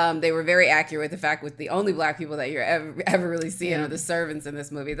they were very accurate with the fact with the only black people that you're ever really seeing are the servants in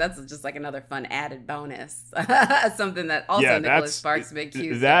this movie. That's just like another fun added bonus. Something that also Nicholas Sparks makes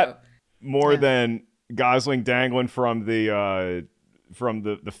use of. More than Gosling dangling from the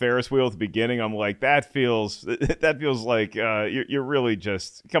Ferris wheel at the beginning. I'm like, that feels like you're really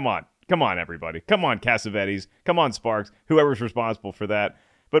just come on everybody, come on Cassavetes, come on Sparks, whoever's responsible for that.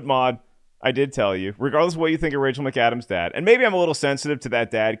 But Maude, I did tell you, regardless of what you think of Rachel McAdams' dad, and maybe I'm a little sensitive to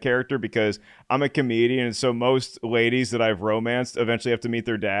that dad character because I'm a comedian, and so most ladies that I've romanced eventually have to meet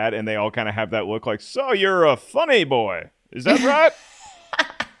their dad, and they all kind of have that look like, so you're a funny boy. Is that right?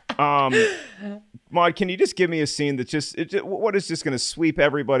 Maude, can you just give me a scene that what is just going to sweep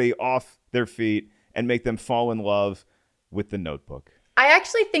everybody off their feet and make them fall in love with The Notebook? I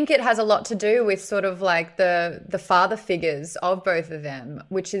actually think it has a lot to do with sort of like the father figures of both of them,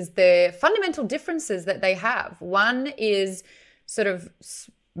 which is the fundamental differences that they have. One is sort of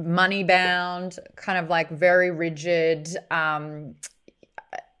money bound, kind of like very rigid,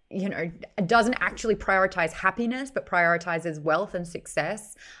 doesn't actually prioritize happiness, but prioritizes wealth and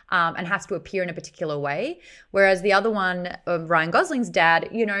success, and has to appear in a particular way. Whereas the other one, Ryan Gosling's dad,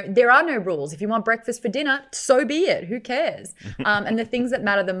 there are no rules. If you want breakfast for dinner, so be it. Who cares? And the things that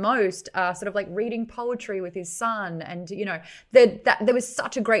matter the most are sort of like reading poetry with his son. And, there was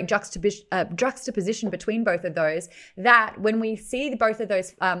such a great juxtaposition between both of those that when we see both of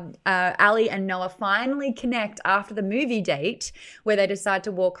those, Ali and Noah finally connect after the movie date where they decide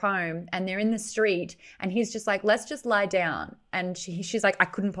to walk home and they're in the street and he's just like, let's just lie down. And she's like, I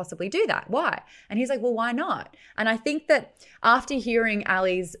couldn't possibly do that. Why? And he's like, well, why not? And I think that after hearing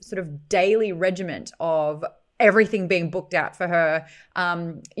Ali's sort of daily regiment of everything being booked out for her,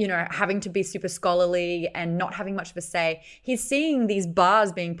 having to be super scholarly and not having much of a say, he's seeing these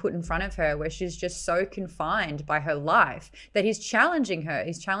bars being put in front of her where she's just so confined by her life that he's challenging her.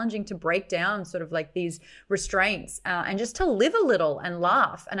 He's challenging to break down sort of like these restraints and just to live a little and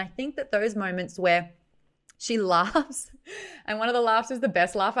laugh. And I think that those moments where she laughs, and one of the laughs is the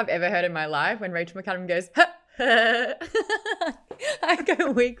best laugh I've ever heard in my life, when Rachel McAdams goes, I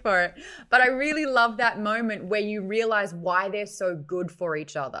go weak for it. But I really love that moment where you realize why they're so good for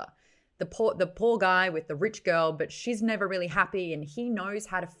each other. The poor guy with the rich girl, but she's never really happy, and he knows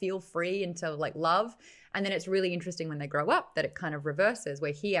how to feel free and to like love. And then it's really interesting when they grow up that it kind of reverses,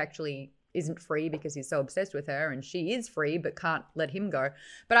 where he actually isn't free because he's so obsessed with her, and she is free but can't let him go.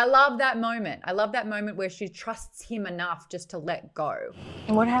 But I love that moment. I love that moment where she trusts him enough just to let go.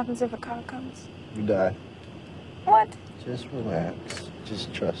 And what happens if a car comes? You die. What? Just relax.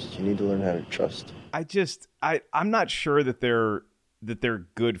 Just trust. You need to learn how to trust. I'm not sure that they're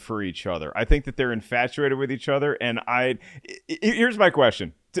good for each other. I think that they're infatuated with each other, and here's my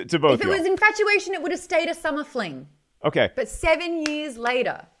question to both of you. If it was infatuation, it would have stayed a summer fling. Okay. But 7 years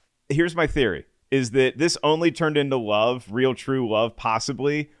later. Here's my theory, is that this only turned into love, real true love,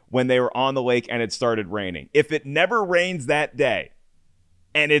 possibly, when they were on the lake and it started raining. If it never rains that day,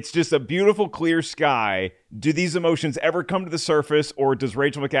 and it's just a beautiful, clear sky, do these emotions ever come to the surface, or does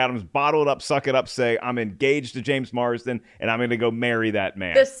Rachel McAdams bottle it up, suck it up, say, I'm engaged to James Marsden, and I'm going to go marry that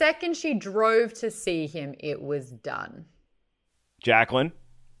man? The second she drove to see him, it was done. Jacqueline?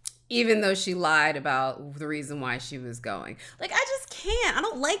 Even though she lied about the reason why she was going. Like, I just can't. I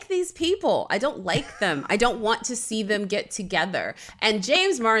don't like these people. I don't like them. I don't want to see them get together. And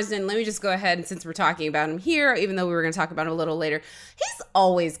James Marsden, let me just go ahead, and since we're talking about him here, even though we were going to talk about him a little later, he's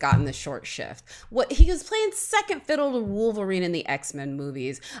always gotten the short shift. He was playing second fiddle to Wolverine in the X-Men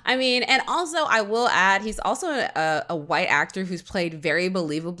movies. I mean, and also I will add, he's also a white actor who's played very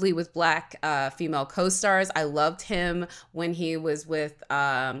believably with black female co-stars. I loved him when he was with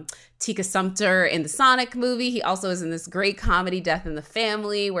Tika Sumpter in the Sonic movie. He also is in this great comedy, Death in the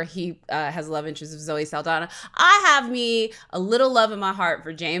Family, where he has a love interest of Zoe Saldana. I have me a little love in my heart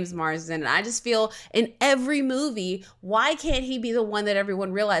for James Marsden, and I just feel in every movie, why can't he be the one that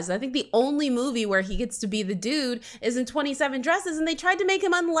everyone realizes? I think the only movie where he gets to be the dude is in 27 Dresses, and they tried to make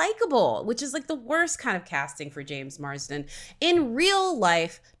him unlikable, which is like the worst kind of casting for James Marsden. In real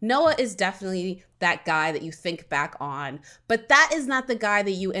life, Noah is definitely that guy that you think back on, but that is not the guy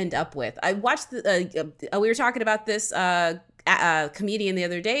that you end up with. I watched we were talking about this comedian the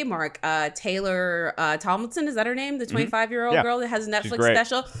other day, Mark, Taylor Tomlinson, is that her name? The 25-year-old girl that has a Netflix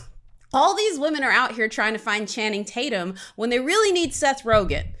special. All these women are out here trying to find Channing Tatum when they really need Seth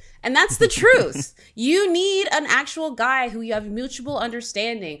Rogen. And that's the truth. You need an actual guy who you have mutual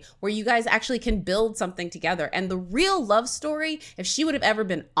understanding, where you guys actually can build something together. And the real love story, if she would have ever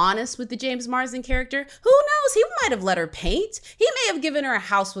been honest with the James Marsden character, who knows? He might have let her paint. He may have given her a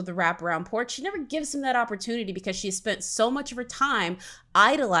house with a wraparound porch. She never gives him that opportunity because she spent so much of her time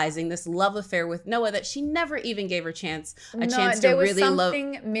idolizing this love affair with Noah that she never even gave her a chance to really love. There was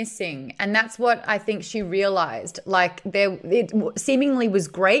something missing, and that's what I think she realized. Like, it seemingly was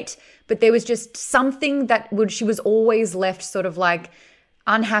great, but there was just something that she was always left sort of like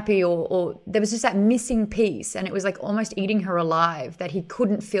unhappy, or there was just that missing piece, and it was like almost eating her alive, that he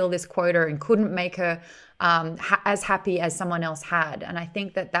couldn't fill this quota and couldn't make her as happy as someone else had. And I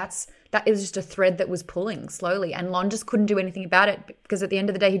think that is just a thread that was pulling slowly, and Lon just couldn't do anything about it because at the end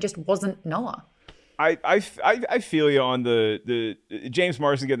of the day, he just wasn't Noah. I feel you on the James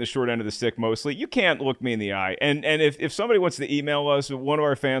Marsden getting the short end of the stick mostly. You can't look me in the eye. And if somebody wants to email us, one of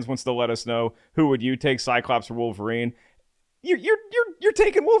our fans wants to let us know, who would you take, Cyclops or Wolverine? You're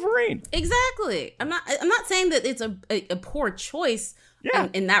taking Wolverine. Exactly. I'm not saying that it's a poor choice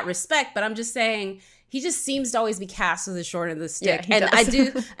in that respect, but I'm just saying he just seems to always be cast as the short end of the stick. Yeah,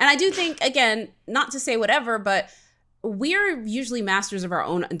 I do think, again, not to say whatever, but we're usually masters of our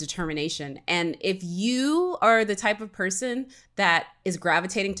own determination. And if you are the type of person that is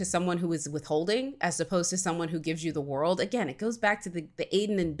gravitating to someone who is withholding as opposed to someone who gives you the world, again, it goes back to the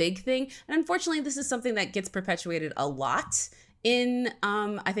Aiden and Big thing. And unfortunately, this is something that gets perpetuated a lot in,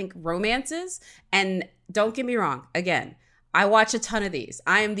 I think, romances. And don't get me wrong, again, I watch a ton of these.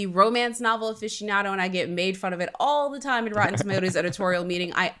 I am the romance novel aficionado, and I get made fun of it all the time in Rotten Tomatoes editorial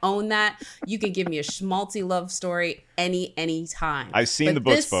meeting. I own that. You can give me a schmaltzy love story any time. I've seen the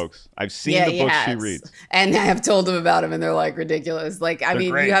books, folks. I've seen the books she reads. And I have told them about them, and they're like ridiculous. Like, I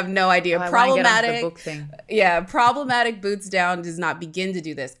mean, great. You have no idea. Oh, Problematic. book thing. Yeah, problematic boots down does not begin to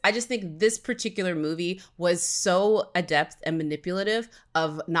do this. I just think this particular movie was so adept and manipulative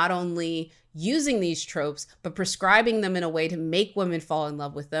of not only using these tropes, but prescribing them in a way to make women fall in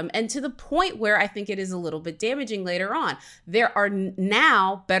love with them. And to the point where I think it is a little bit damaging later on. There are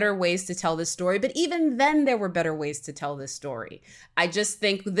now better ways to tell this story, but even then there were better ways to tell this story. I just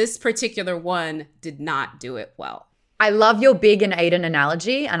think this particular one did not do it well. I love your Big and Aiden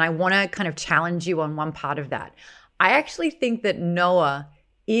analogy, and I want to kind of challenge you on one part of that. I actually think that Noah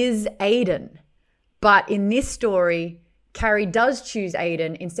is Aiden, but in this story, Carrie does choose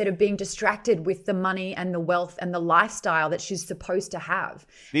Aiden instead of being distracted with the money and the wealth and the lifestyle that she's supposed to have.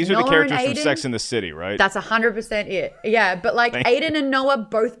 These are the characters from Sex and the City, right? That's 100% it. Yeah, but like Aiden and Noah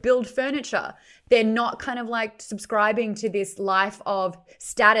both build furniture. They're not kind of like subscribing to this life of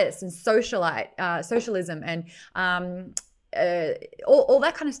status and socialism and all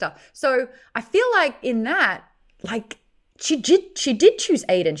that kind of stuff. So I feel like in that, like she did choose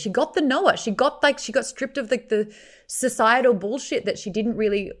Aiden. She got the Noah. She got stripped of like the societal bullshit that she didn't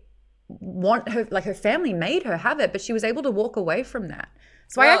really want. Her family made her have it, but she was able to walk away from that.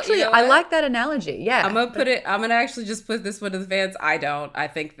 So I like that analogy. Yeah. I'm gonna actually just put this one to the fans. I don't. I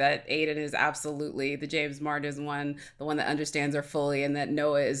think that Aiden is absolutely the James Marsden one, the one that understands her fully, and that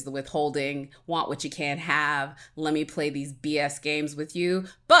Noah is the withholding, want what you can't have. Let me play these BS games with you.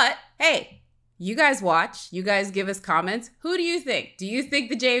 But hey, you guys watch. You guys give us comments. Who do you think? Do you think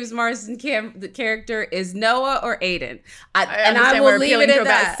the James Marsden the character is Noah or Aiden? I will leave it at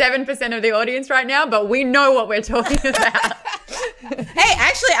that. About 7% of the audience right now, but we know what we're talking about. Hey,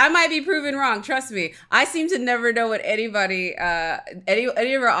 actually, I might be proven wrong. Trust me. I seem to never know what anybody, any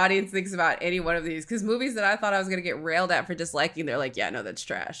of our audience thinks about any one of these. Because movies that I thought I was going to get railed at for disliking, they're like, yeah, no, that's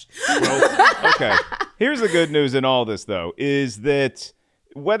trash. Well, okay. Here's the good news in all this, though, is that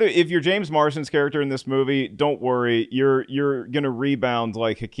if you're James Marsden's character in this movie, don't worry. You're going to rebound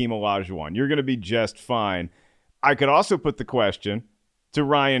like Hakeem Olajuwon. You're going to be just fine. I could also put the question to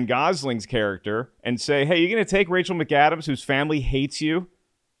Ryan Gosling's character and say, hey, you're going to take Rachel McAdams, whose family hates you?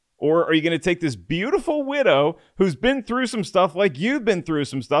 Or are you going to take this beautiful widow who's been through some stuff like you've been through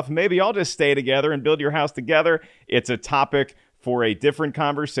some stuff? Maybe y'all just stay together and build your house together. It's a topic for a different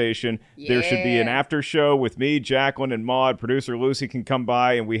conversation. Yeah. There should be an after show with me, Jacqueline, and Maude. Producer Lucy can come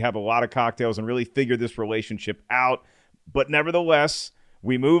by, and we have a lot of cocktails and really figure this relationship out. But nevertheless,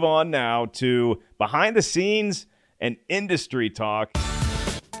 we move on now to behind the scenes and industry talk.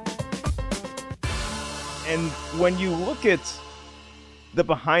 And when you look at the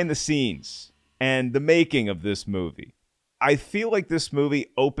behind the scenes and the making of this movie, I feel like this movie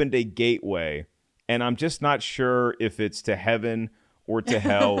opened a gateway, and I'm just not sure if it's to heaven or to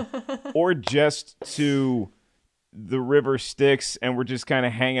hell or just to the river Styx and we're just kind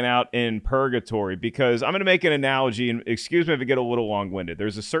of hanging out in purgatory. Because I'm going to make an analogy, and excuse me if I get a little long-winded.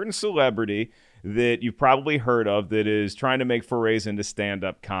 There's a certain celebrity that you've probably heard of that is trying to make forays into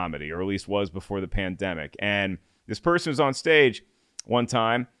stand-up comedy, or at least was before the pandemic. And this person was on stage one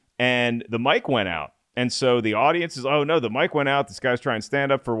time and the mic went out. And so the audience is, oh no, the mic went out. This guy's trying to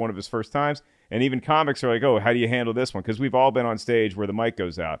stand up for one of his first times. And even comics are like, oh, how do you handle this one? Because we've all been on stage where the mic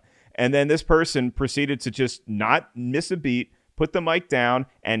goes out. And then this person proceeded to just not miss a beat, put the mic down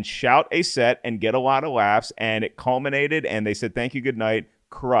and shout a set and get a lot of laughs. And it culminated and they said, thank you, good night,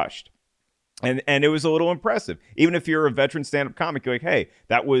 crushed. And it was a little impressive. Even if you're a veteran stand-up comic, you're like, hey,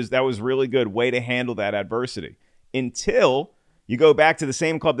 that was really good way to handle that adversity. Until you go back to the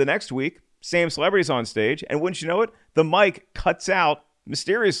same club the next week, same celebrities on stage, and wouldn't you know it, the mic cuts out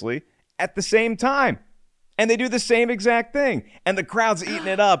mysteriously at the same time. And they do the same exact thing. And the crowd's eating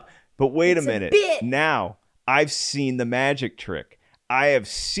it up. But wait a minute. Now, I've seen the magic trick. I have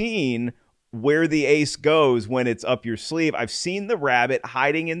seen where the ace goes when it's up your sleeve. I've seen the rabbit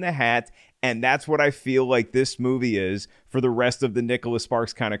hiding in the hat. And that's what I feel like this movie is for the rest of the Nicholas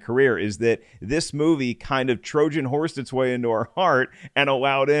Sparks kind of career, is that this movie kind of Trojan horsed its way into our heart and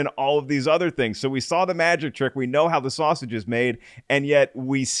allowed in all of these other things. So we saw the magic trick. We know how the sausage is made, and yet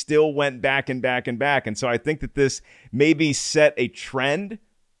we still went back and back and back. And so I think that this maybe set a trend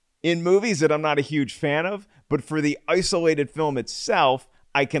in movies that I'm not a huge fan of, but for the isolated film itself,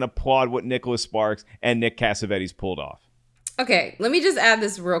 I can applaud what Nicholas Sparks and Nick Cassavetes pulled off. Okay, let me just add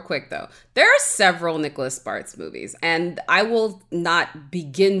this real quick, though. There are several Nicholas Sparks movies, and I will not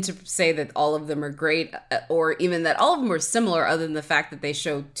begin to say that all of them are great, or even that all of them are similar, other than the fact that they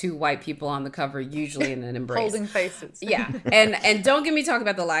show two white people on the cover, usually in an embrace. Holding faces. Yeah, and don't get me talking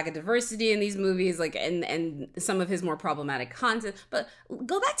about the lack of diversity in these movies, like and some of his more problematic content, but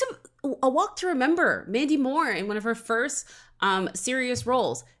go back to A Walk to Remember, Mandy Moore in one of her first serious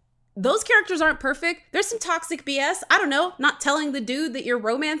roles. Those characters aren't perfect. There's some toxic BS. I don't know. Not telling the dude that you're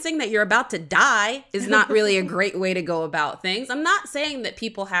romancing that you're about to die is not really a great way to go about things. I'm not saying that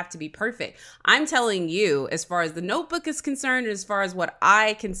people have to be perfect. I'm telling you, as far as The Notebook is concerned, and as far as what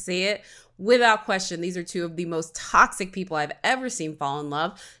I can see it, without question, these are two of the most toxic people I've ever seen fall in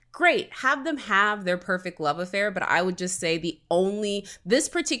love. Great. Have them have their perfect love affair. But I would just say this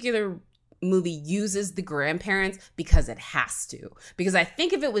particular movie uses the grandparents because it has to. Because I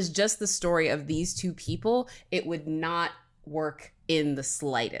think if it was just the story of these two people, it would not work in the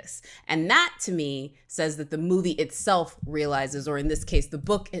slightest. And that, to me, says that the movie itself realizes, or in this case, the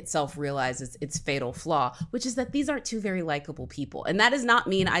book itself realizes its fatal flaw, which is that these aren't two very likable people. And that does not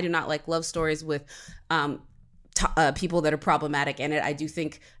mean I do not like love stories with people that are problematic in it. I do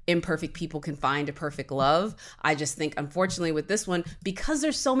think imperfect people can find a perfect love. I just think, unfortunately, with this one, because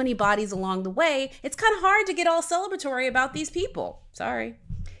there's so many bodies along the way, it's kind of hard to get all celebratory about these people. Sorry.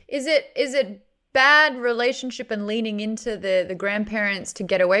 Is it bad relationship and leaning into the grandparents to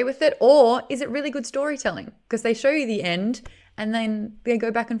get away with it, or is it really good storytelling? Because they show you the end and then they go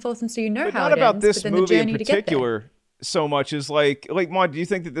back and forth, and so you know how it ends. But not about this movie in particular so much is like Maude, do you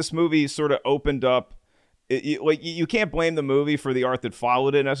think that this movie sort of opened up? You can't blame the movie for the art that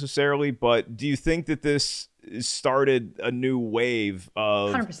followed it necessarily, but do you think that this started a new wave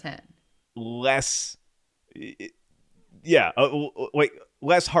of 100% less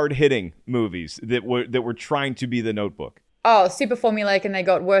hard-hitting movies that were trying to be The Notebook? Oh, super formulaic, and they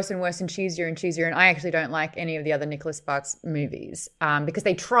got worse and worse and cheesier and cheesier. And I actually don't like any of the other Nicholas Sparks movies because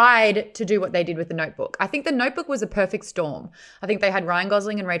they tried to do what they did with The Notebook. I think The Notebook was a perfect storm. I think they had Ryan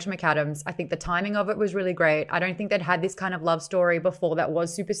Gosling and Rachel McAdams. I think the timing of it was really great. I don't think they'd had this kind of love story before that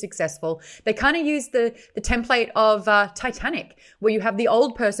was super successful. They kind of used the template of Titanic, where you have the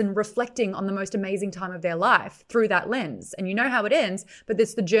old person reflecting on the most amazing time of their life through that lens. And you know how it ends, but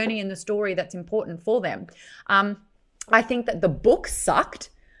it's the journey and the story that's important for them. I think that the book sucked.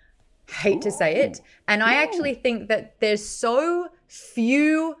 Hate to say it. And I actually think that there's so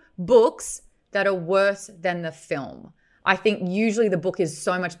few books that are worse than the film. I think usually the book is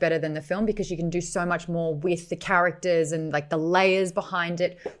so much better than the film because you can do so much more with the characters and like the layers behind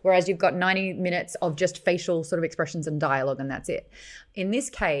it, whereas you've got 90 minutes of just facial sort of expressions and dialogue and that's it. In this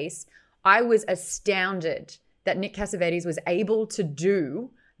case, I was astounded that Nick Cassavetes was able to do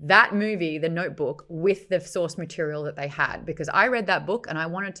that movie, The Notebook, with the source material that they had, because I read that book and I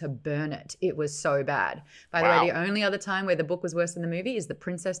wanted to burn it. It was so bad. By the way, the only other time where the book was worse than the movie is The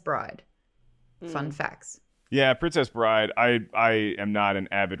Princess Bride. Fun facts. Yeah, Princess Bride. I am not an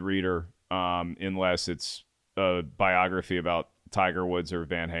avid reader unless it's a biography about Tiger Woods or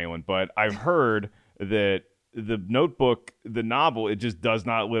Van Halen. But I've heard that The Notebook, the novel, it just does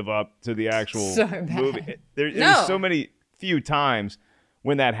not live up to the actual movie. There's so many few times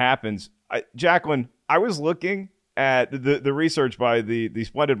when that happens. Jacqueline, I was looking at the research by the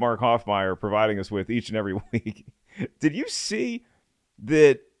splendid Mark Hoffmeyer providing us with each and every week. Did you see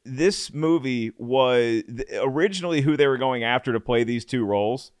that this movie was originally who they were going after to play these two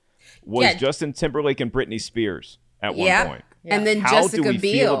roles was Justin Timberlake and Britney Spears at one point. Yeah. And then How Jessica do we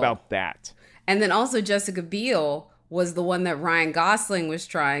Biel. feel about that? And then also Jessica Biel was the one that Ryan Gosling was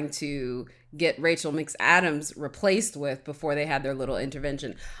trying to get Rachel McAdams replaced with before they had their little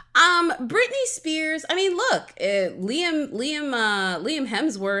intervention. Britney Spears, I mean, look, Liam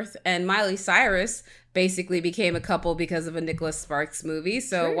Hemsworth and Miley Cyrus basically became a couple because of a Nicholas Sparks movie.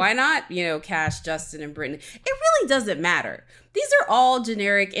 So why not, cast Justin and Britney? It really doesn't matter. These are all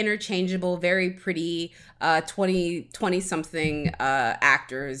generic, interchangeable, very pretty 20-something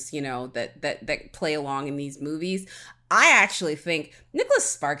actors, that play along in these movies. I actually think Nicholas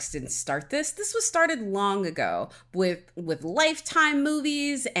Sparks didn't start this. This was started long ago with Lifetime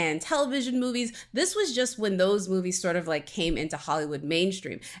movies and television movies. This was just when those movies sort of like came into Hollywood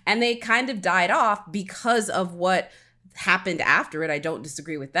mainstream. And they kind of died off because of what happened after it. I don't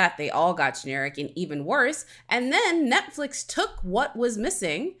disagree with that. They all got generic and even worse. And then Netflix took what was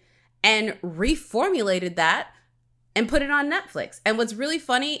missing and reformulated that and put it on Netflix. And what's really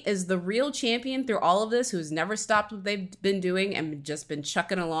funny is the real champion through all of this, who's never stopped what they've been doing and just been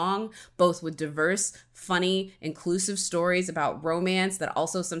chucking along, both with diverse, funny, inclusive stories about romance that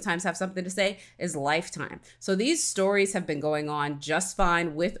also sometimes have something to say, is Lifetime. So these stories have been going on just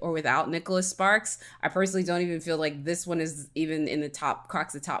fine with or without Nicholas Sparks. I personally don't even feel like this one is even in the top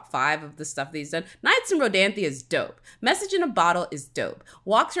 5 of the stuff that he's done. Nights in Rodanthe is dope. Message in a Bottle is dope.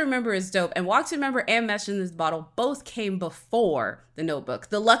 Walk to Remember is dope. And Walk to Remember and Message in a Bottle both came before The Notebook.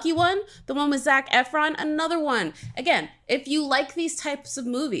 The Lucky One, the one with Zac Efron, another one. Again, if you like these types of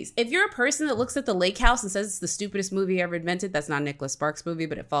movies, if you're a person that looks at The Lake House and says it's the stupidest movie ever invented, that's not a Nicholas Sparks movie,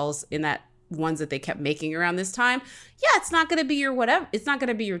 but it falls in that ones that they kept making around this time. Yeah, it's not going to be your whatever. It's not going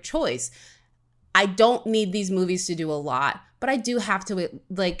to be your choice. I don't need these movies to do a lot, but I do have to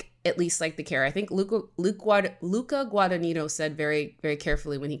at least like The Care. I think Luca Guadagnino said very, very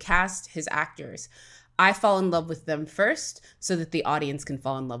carefully when he cast his actors, I fall in love with them first so that the audience can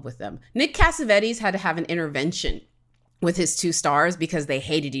fall in love with them. Nick Cassavetes had to have an intervention with his two stars because they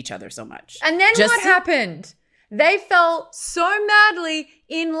hated each other so much. And then what happened? They fell so madly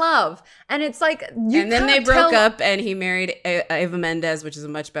in love. And it's like, and then they broke up and he married Eva Mendes, which is a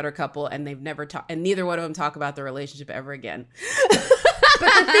much better couple. And they've never talked, and neither one of them talk about their relationship ever again.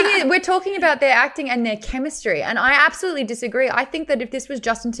 But the thing is, we're talking about their acting and their chemistry. And I absolutely disagree. I think that if this was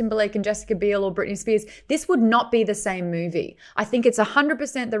Justin Timberlake and Jessica Biel or Britney Spears, this would not be the same movie. I think it's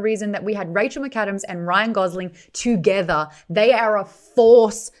 100% the reason that we had Rachel McAdams and Ryan Gosling together. They are a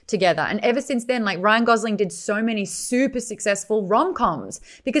force together. And ever since then, like Ryan Gosling did so many super successful rom-coms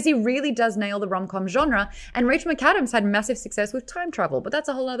because he really does nail the rom-com genre. And Rachel McAdams had massive success with time travel, but that's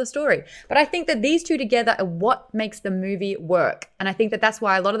a whole other story. But I think that these two together are what makes the movie work. And I think that that's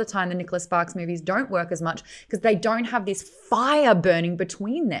why a lot of the time the Nicholas Sparks movies don't work as much because they don't have this fire burning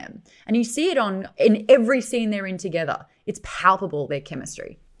between them. And you see it in every scene they're in together. It's palpable, their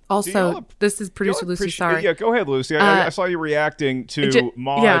chemistry. Also, this is producer Lucy. Sorry. Yeah, go ahead, Lucy. I saw you reacting to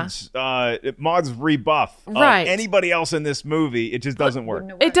Maud's rebuff of anybody else in this movie. It just doesn't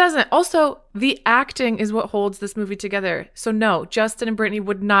work. It doesn't. Also, the acting is what holds this movie together. So no, Justin and Britney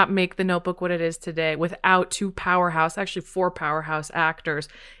would not make The Notebook what it is today without four powerhouse actors,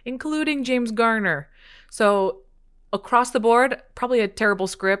 including James Garner. So across the board, probably a terrible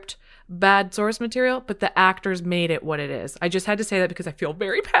script, bad source material, but the actors made it what it is. I just had to say that because I feel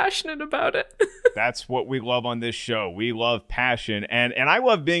very passionate about it. That's what we love on this show. We love passion, and I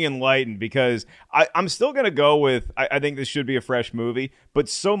love being enlightened because I'm still going to go with, I think this should be a fresh movie, but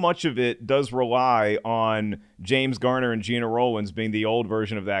so much of it does rely on James Garner and Gina Rowlands being the old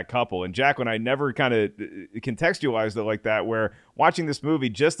version of that couple. And Jacqueline, I never kind of contextualized it like that, where watching this movie,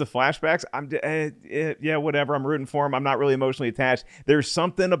 just the flashbacks, yeah, whatever, I'm rooting for them. I'm not really emotionally attached. There's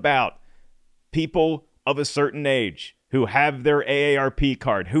something about people of a certain age who have their AARP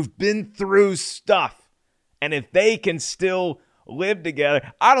card, who've been through stuff, and if they can still live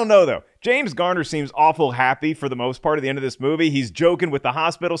together. I don't know, though. James Garner seems awful happy for the most part at the end of this movie. He's joking with the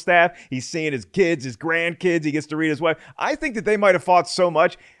hospital staff. He's seeing his kids, his grandkids. He gets to read his wife. I think that they might have fought so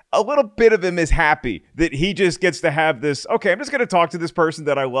much. A little bit of him is happy that he just gets to have this, okay, I'm just going to talk to this person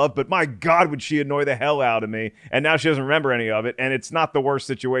that I love, but my God, would she annoy the hell out of me. And now she doesn't remember any of it, and it's not the worst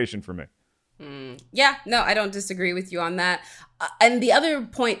situation for me. Yeah, no, I don't disagree with you on that. And the other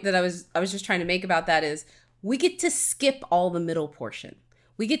point that I was just trying to make about that is we get to skip all the middle portion.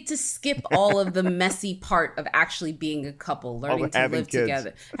 We get to skip all of the messy part of actually being a couple, learning to live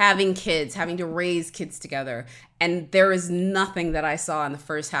together, having kids, having to raise kids together. And there is nothing that I saw in the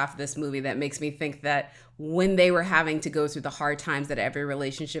first half of this movie that makes me think that when they were having to go through the hard times that every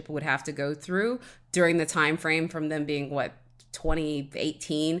relationship would have to go through during the time frame from them being,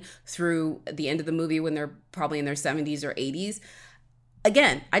 2018 through the end of the movie when they're probably in their 70s or 80s.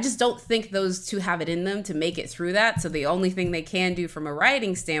 Again, I just don't think those two have it in them to make it through that. So the only thing they can do from a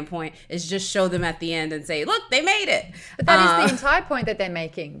writing standpoint is just show them at the end and say, look, they made it. But that is the entire point that they're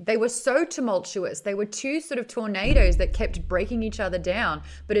making. They were so tumultuous. They were two sort of tornadoes that kept breaking each other down.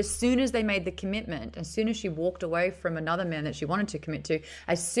 But as soon as they made the commitment, as soon as she walked away from another man that she wanted to commit to,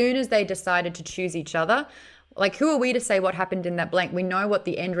 as soon as they decided to choose each other, like, who are we to say what happened in that blank? We know what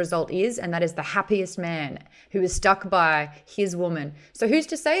the end result is, and that is the happiest man who is stuck by his woman. So who's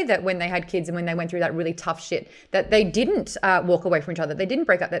to say that when they had kids and when they went through that really tough shit, that they didn't walk away from each other, they didn't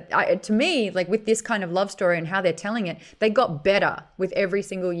break up? That to me, like with this kind of love story and how they're telling it, they got better with every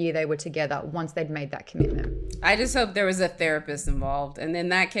single year they were together once they'd made that commitment. I just hope there was a therapist involved, and in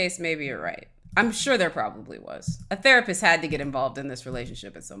that case, maybe you're right. I'm sure there probably was. A therapist had to get involved in this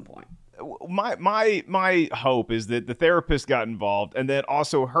relationship at some point. My hope is that the therapist got involved, and that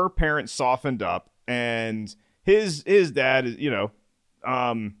also her parents softened up, and his dad,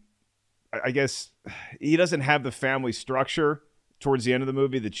 I guess he doesn't have the family structure towards the end of the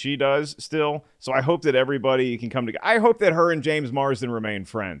movie that she does still. So I hope that everybody can come together. I hope that her and James Marsden remain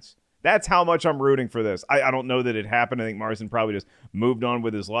friends. That's how much I'm rooting for this. I don't know that it happened. I think Marsden probably just moved on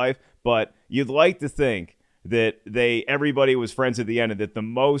with his life. But you'd like to think that everybody was friends at the end, and that the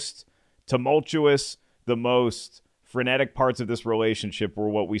most tumultuous, the most frenetic parts of this relationship were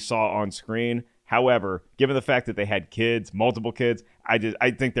what we saw on screen. However, given the fact that they had kids, multiple kids, I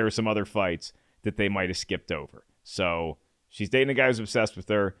think there were some other fights that they might have skipped over. So she's dating a guy who's obsessed with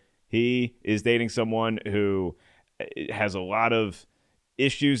her. He is dating someone who has a lot of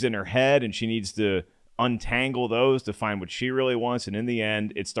issues in her head, and she needs to untangle those to find what she really wants. And in the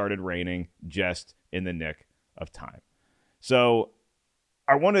end, it started raining just in the nick of time. So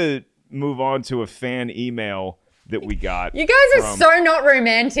I want to move on to a fan email that we got. You guys are so not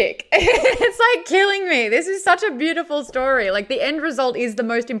romantic. It's like killing me. This is such a beautiful story. Like, the end result is the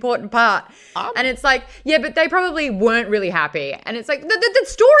most important part. And it's like, yeah, but they probably weren't really happy. And it's like, the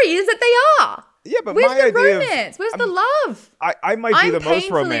story is that they are. Yeah, but where's my the romance? Where's the love? I might be the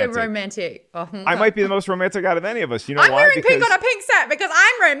most romantic. romantic. Oh, I might be the most romantic out of any of us. You know I'm why? wearing pink on a pink set because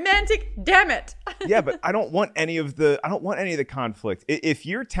I'm romantic. Damn it. Yeah, but I don't want any of the conflict. If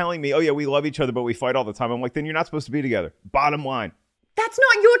you're telling me, oh yeah, we love each other, but we fight all the time, I'm like, then you're not supposed to be together. Bottom line. That's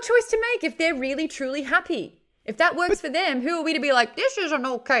not your choice to make if they're really, truly happy. If that works for them, who are we to be like, this isn't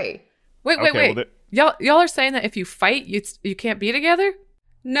okay? Wait. Well, y'all are saying that if you fight, you can't be together?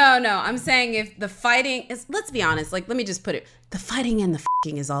 No. I'm saying if the fighting is, let's be honest, like, let me just put it, the fighting and the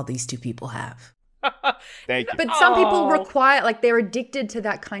f***ing is all these two people have. Thank you. But some people require, like, they're addicted to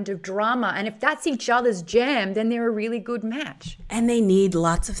that kind of drama. And if that's each other's jam, then they're a really good match. And they need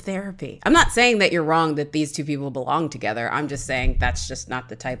lots of therapy. I'm not saying that you're wrong that these two people belong together. I'm just saying that's just not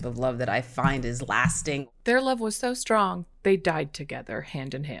the type of love that I find is lasting. Their love was so strong, they died together,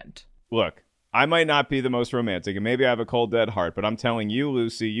 hand in hand. Look, I might not be the most romantic, and maybe I have a cold, dead heart, but I'm telling you,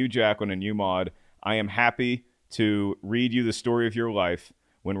 Lucy, you, Jacqueline, and you, Maud, I am happy to read you the story of your life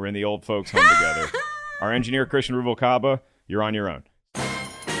when we're in the old folks' home together. Our engineer, Christian Rubalcaba, you're on your own.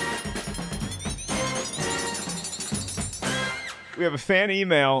 we have a fan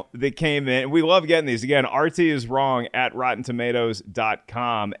email that came in. We love getting these. Again, RT is wrong at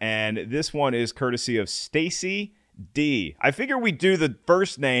RottenTomatoes.com. And this one is courtesy of Stacy D. I figure we do the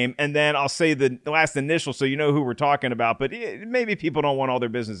first name and then I'll say the last initial so you know who we're talking about. But maybe people don't want all their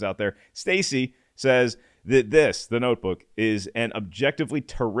business out there. Stacy says that The Notebook, is an objectively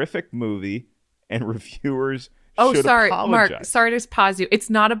terrific movie and reviewers should sorry, apologize. Mark. Sorry to pause you. It's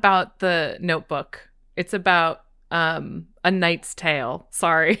not about The Notebook. It's about A Knight's Tale.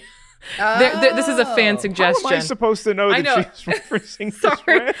 Sorry. This is a fan suggestion. How am I supposed to know that she's referencing this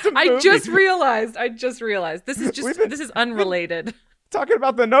random movie? I just realized. This is unrelated. Talking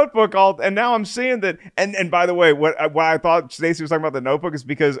about The Notebook and now I'm seeing that. And by the way, why I thought Stacey was talking about The Notebook is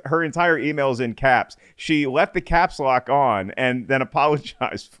because her entire email is in caps. She left the caps lock on and then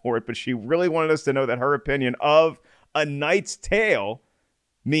apologized for it, but she really wanted us to know that her opinion of A Knight's Tale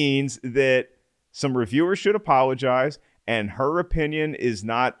means that some reviewers should apologize, and her opinion is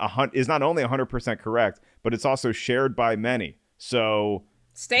not only 100% correct, but it's also shared by many. So,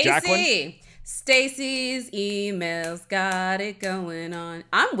 Stacey. Stacey's emails got it going on.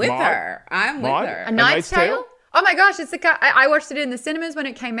 I'm with her. A Knight's Tale? Oh my gosh, it's I watched it in the cinemas when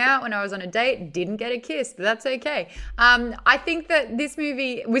it came out when I was on a date. Didn't get a kiss, but that's okay. I think that this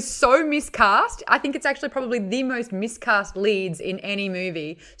movie was so miscast. I think it's actually probably the most miscast leads in any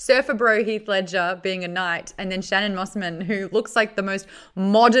movie. Surfer Bro Heath Ledger being a knight, and then Shannon Mossman, who looks like the most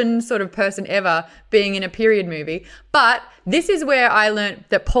modern sort of person ever, being in a period movie. But this is where I learned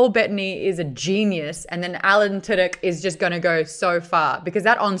that Paul Bettany is a genius, and then Alan Tudyk is just going to go so far because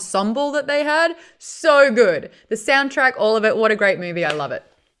that ensemble that they had, so good. The soundtrack, all of it, what a great movie. I love it.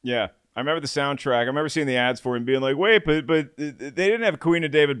 Yeah, I remember the soundtrack. I remember seeing the ads for it and being like, wait, but they didn't have Queen of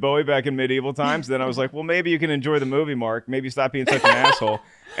David Bowie back in medieval times. Then I was like, well, maybe you can enjoy the movie, Mark. Maybe stop being such an asshole.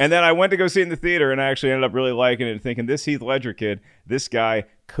 And then I went to go see it in the theater, and I actually ended up really liking it and thinking, this Heath Ledger kid, this guy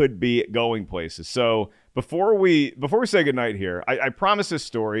could be going places. So before we say goodnight here, I promise this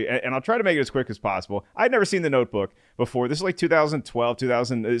story, and I'll try to make it as quick as possible. I'd never seen The Notebook before. This is like 2012,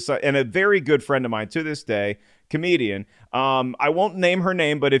 and a very good friend of mine to this day, comedian. I won't name her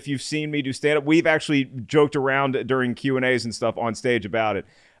name, but if you've seen me do stand-up, we've actually joked around during Q&As and stuff on stage about it.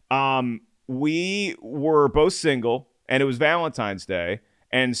 We were both single, and it was Valentine's Day.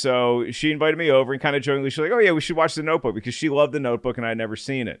 And so she invited me over and kind of jokingly, she's like, oh yeah, we should watch The Notebook because she loved The Notebook and I'd never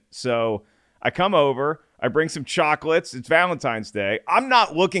seen it. So I come over, I bring some chocolates. It's Valentine's Day. I'm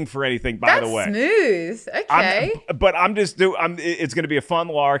not looking for anything, by the way. That's smooth. Okay. It's going to be a fun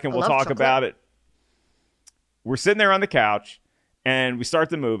lark and we'll talk about it. We're sitting there on the couch and we start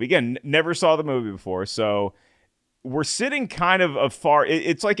the movie. Again, never saw the movie before. So we're sitting kind of afar.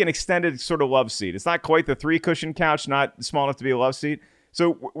 It's like an extended sort of love seat. It's not quite the 3-cushion couch, not small enough to be a love seat.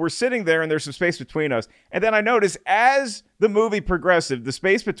 So we're sitting there and there's some space between us. And then I notice as the movie progresses, the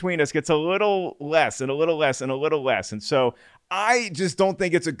space between us gets a little less and a little less and a little less. And so I just don't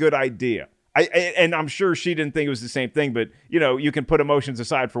think it's a good idea. And I'm sure she didn't think it was the same thing, but you can put emotions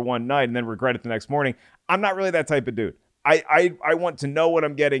aside for one night and then regret it the next morning. I'm not really that type of dude. I want to know what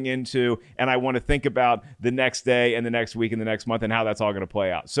I'm getting into, and I want to think about the next day and the next week and the next month and how that's all going to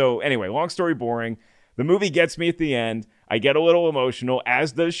play out. So anyway, long story boring. The movie gets me at the end. I get a little emotional,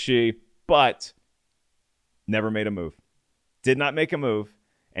 as does she, but never made a move. Did not make a move.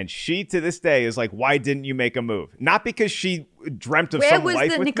 And she, to this day, is like, why didn't you make a move? Not because she dreamt of some life with me. Where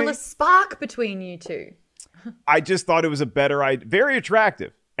was the Nicholas Spark between you two? I just thought it was a better idea. Very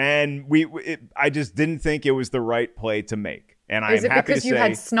attractive. And I just didn't think it was the right play to make. And I'm happy to say... Is it because you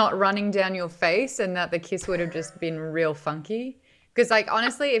had snot running down your face and that the kiss would have just been real funky? Because,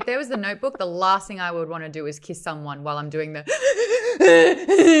 honestly, if there was The Notebook, the last thing I would want to do is kiss someone while I'm doing the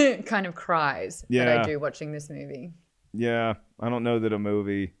kind of cries that I do watching this movie. Yeah, I don't know that a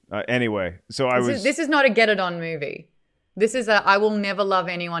movie... anyway, so This is not a get-it-on movie. This is a I will never love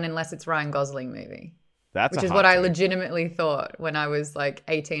anyone unless it's Ryan Gosling movie. Which is what I legitimately thought when I was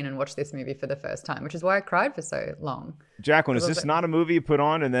 18 and watched this movie for the first time, which is why I cried for so long. Jacqueline, is this not a movie you put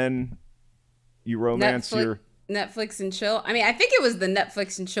on and then you romance Netflix and chill? I mean, I think it was the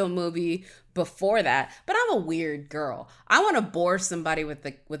Netflix and chill movie before that, but I'm a weird girl. I want to bore somebody with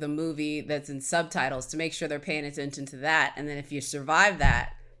a movie that's in subtitles to make sure they're paying attention to that. And then if you survive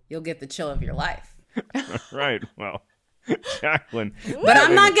that, you'll get the chill of your life. Right. Well, Jacqueline. But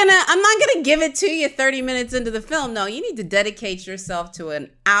I'm not gonna give it to you 30 minutes into the film. No, you need to dedicate yourself to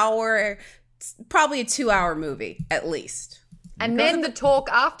an hour, probably a 2-hour movie at least. And then the talk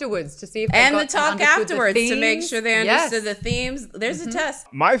afterwards to see if to make sure they understood the themes. There's a test.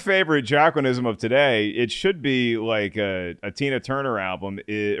 My favorite Jacquelineism of today, it should be like a Tina Turner album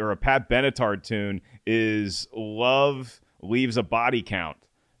or a Pat Benatar tune, is love leaves a body count.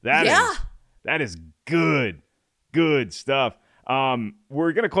 That is good stuff.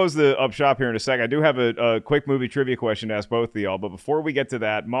 We're going to close the up shop here in a sec. I do have a quick movie trivia question to ask both of y'all, but before we get to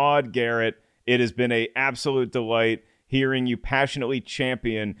that, Maude, Garrett, it has been an absolute delight hearing you passionately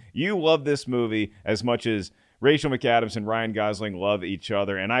champion. You love this movie as much as Rachel McAdams and Ryan Gosling love each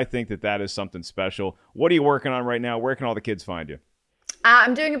other, and I think that is something special. What are you working on right now? Where can all the kids find you?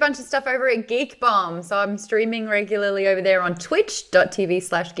 I'm doing a bunch of stuff over at Geek Bomb. So I'm streaming regularly over there on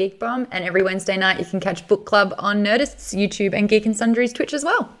twitch.tv/Geek Bomb. And every Wednesday night, you can catch Book Club on Nerdist's YouTube and Geek and Sundry's Twitch as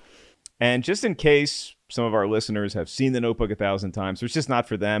well. And just in case some of our listeners have seen The Notebook 1,000 times, so it's just not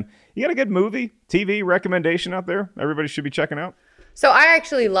for them, you got a good movie, TV recommendation out there everybody should be checking out? So I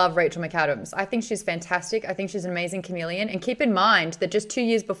actually love Rachel McAdams. I think she's fantastic. I think she's an amazing chameleon. And keep in mind that just 2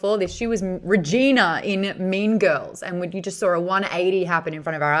 years before this, she was Regina in Mean Girls. And you just saw a 180 happen in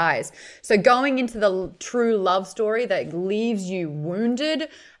front of our eyes. So going into the true love story that leaves you wounded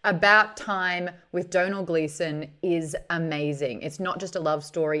about time with Domhnall Gleeson is amazing. It's not just a love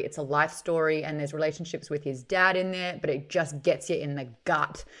story, it's a life story. And there's relationships with his dad in there, but it just gets you in the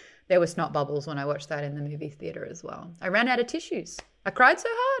gut. There were snot bubbles when I watched that in the movie theater as well. I ran out of tissues. I cried so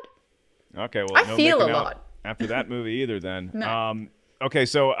hard. Okay, well, I no feel a making out lot after that movie either. Then, No. Okay,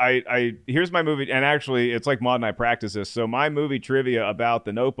 so I here's my movie, and actually, it's like Maude and I practice this. So my movie trivia about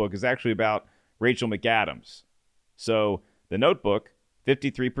The Notebook is actually about Rachel McAdams. So The Notebook,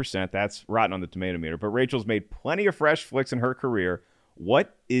 53%. That's rotten on the tomato meter. But Rachel's made plenty of fresh flicks in her career.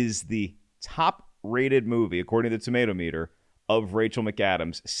 What is the top-rated movie according to the tomato meter of Rachel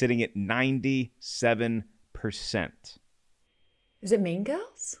McAdams, sitting at 97%? Is it Mean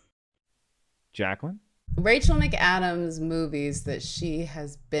Girls? Jacqueline? Rachel McAdams movies that she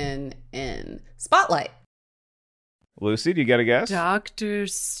has been in. Spotlight. Lucy, do you got a guess? Doctor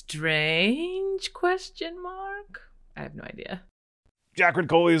Strange? Question mark? I have no idea. Jacqueline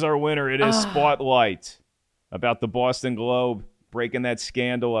Coley is our winner. It is Spotlight, about the Boston Globe, breaking that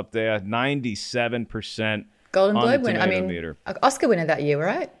scandal up there. 97%. Golden on Globe the winner. I tomato mean, meter. Oscar winner that year,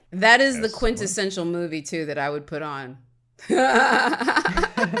 right? That is the quintessential movie, too, that I would put on. For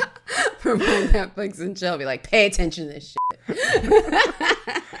my Netflix and chill. Be like, pay attention to this shit.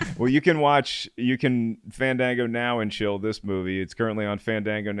 Well, you can Fandango Now and chill this movie. It's currently on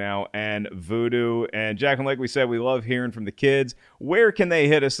Fandango Now and Vudu. And Jacqueline, like we said, we love hearing from the kids. Where can they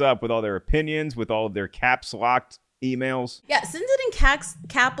hit us up with all their opinions, with all of their caps locked emails? Yeah, send it in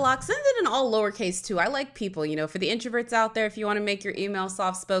cap lock. Send it in all lowercase too. I like people, for the introverts out there, if you want to make your email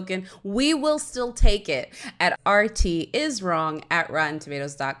soft spoken, we will still take it at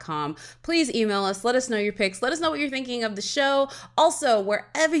rtiswrong@rottentomatoes.com. Please email us. Let us know your picks. Let us know what you're thinking of the show. Also,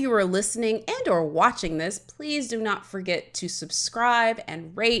 wherever you are listening and or watching this, please do not forget to subscribe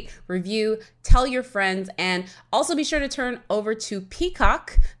and rate, review, tell your friends, and also be sure to turn over to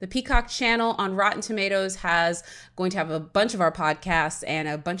Peacock. The Peacock channel on Rotten Tomatoes going to have a bunch of our podcasts and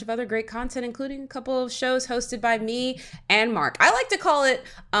a bunch of other great content, including a couple of shows hosted by me and Mark. I like to call it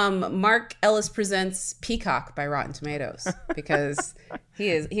Mark Ellis Presents Peacock by Rotten Tomatoes because he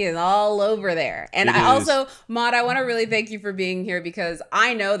is all over there. And Maude, I want to really thank you for being here because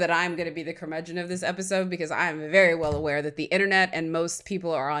I know that I'm going to be the curmudgeon of this episode because I am very well aware that the internet and most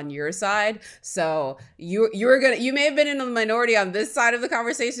people are on your side. So you may have been in the minority on this side of the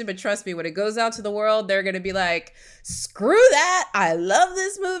conversation, but trust me, when it goes out to the world, they're going to be like, screw that. I love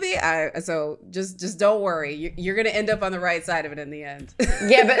this movie. So just don't worry. You're going to end up on the right side of it in the end.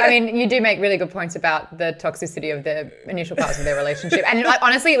 Yeah, but I mean, you do make really good points about the toxicity of the initial parts of their relationship. And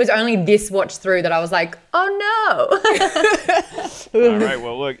honestly, it was only this watch through that I was like, oh no. All right,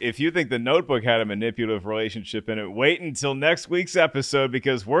 well, look, if you think The Notebook had a manipulative relationship in it, wait until next week's episode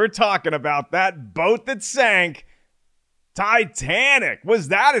because we're talking about that boat that sank, Titanic. Was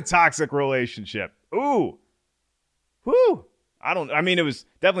that a toxic relationship? Ooh. Whew. It was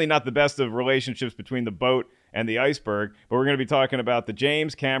definitely not the best of relationships between the boat and the iceberg, but we're going to be talking about the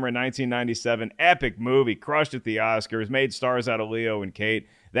James Cameron 1997 epic movie, crushed at the Oscars, made stars out of Leo and Kate.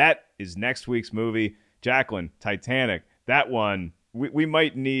 That is next week's movie. Jacqueline, Titanic, that one, we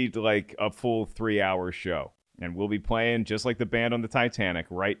might need like a full 3-hour show, and we'll be playing just like the band on the Titanic,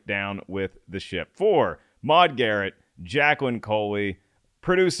 right down with the ship. For Maude Garrett, Jacqueline Coley,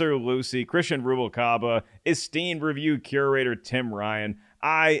 producer Lucy, Christian Rubalcaba, esteemed review curator Tim Ryan,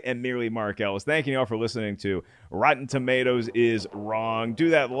 I am merely Mark Ellis. Thank you all for listening to Rotten Tomatoes is Wrong.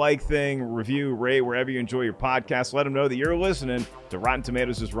 Do that like thing, review, rate wherever you enjoy your podcast. Let them know that you're listening to Rotten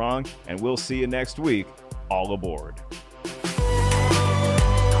Tomatoes is Wrong, and we'll see you next week. All aboard.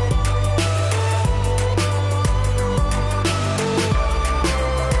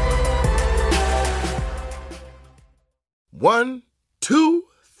 1, 2,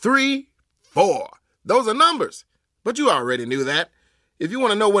 3, 4. Those are numbers. But you already knew that. If you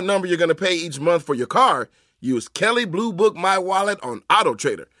want to know what number you're going to pay each month for your car, use Kelley Blue Book My Wallet on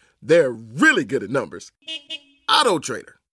AutoTrader. They're really good at numbers. AutoTrader.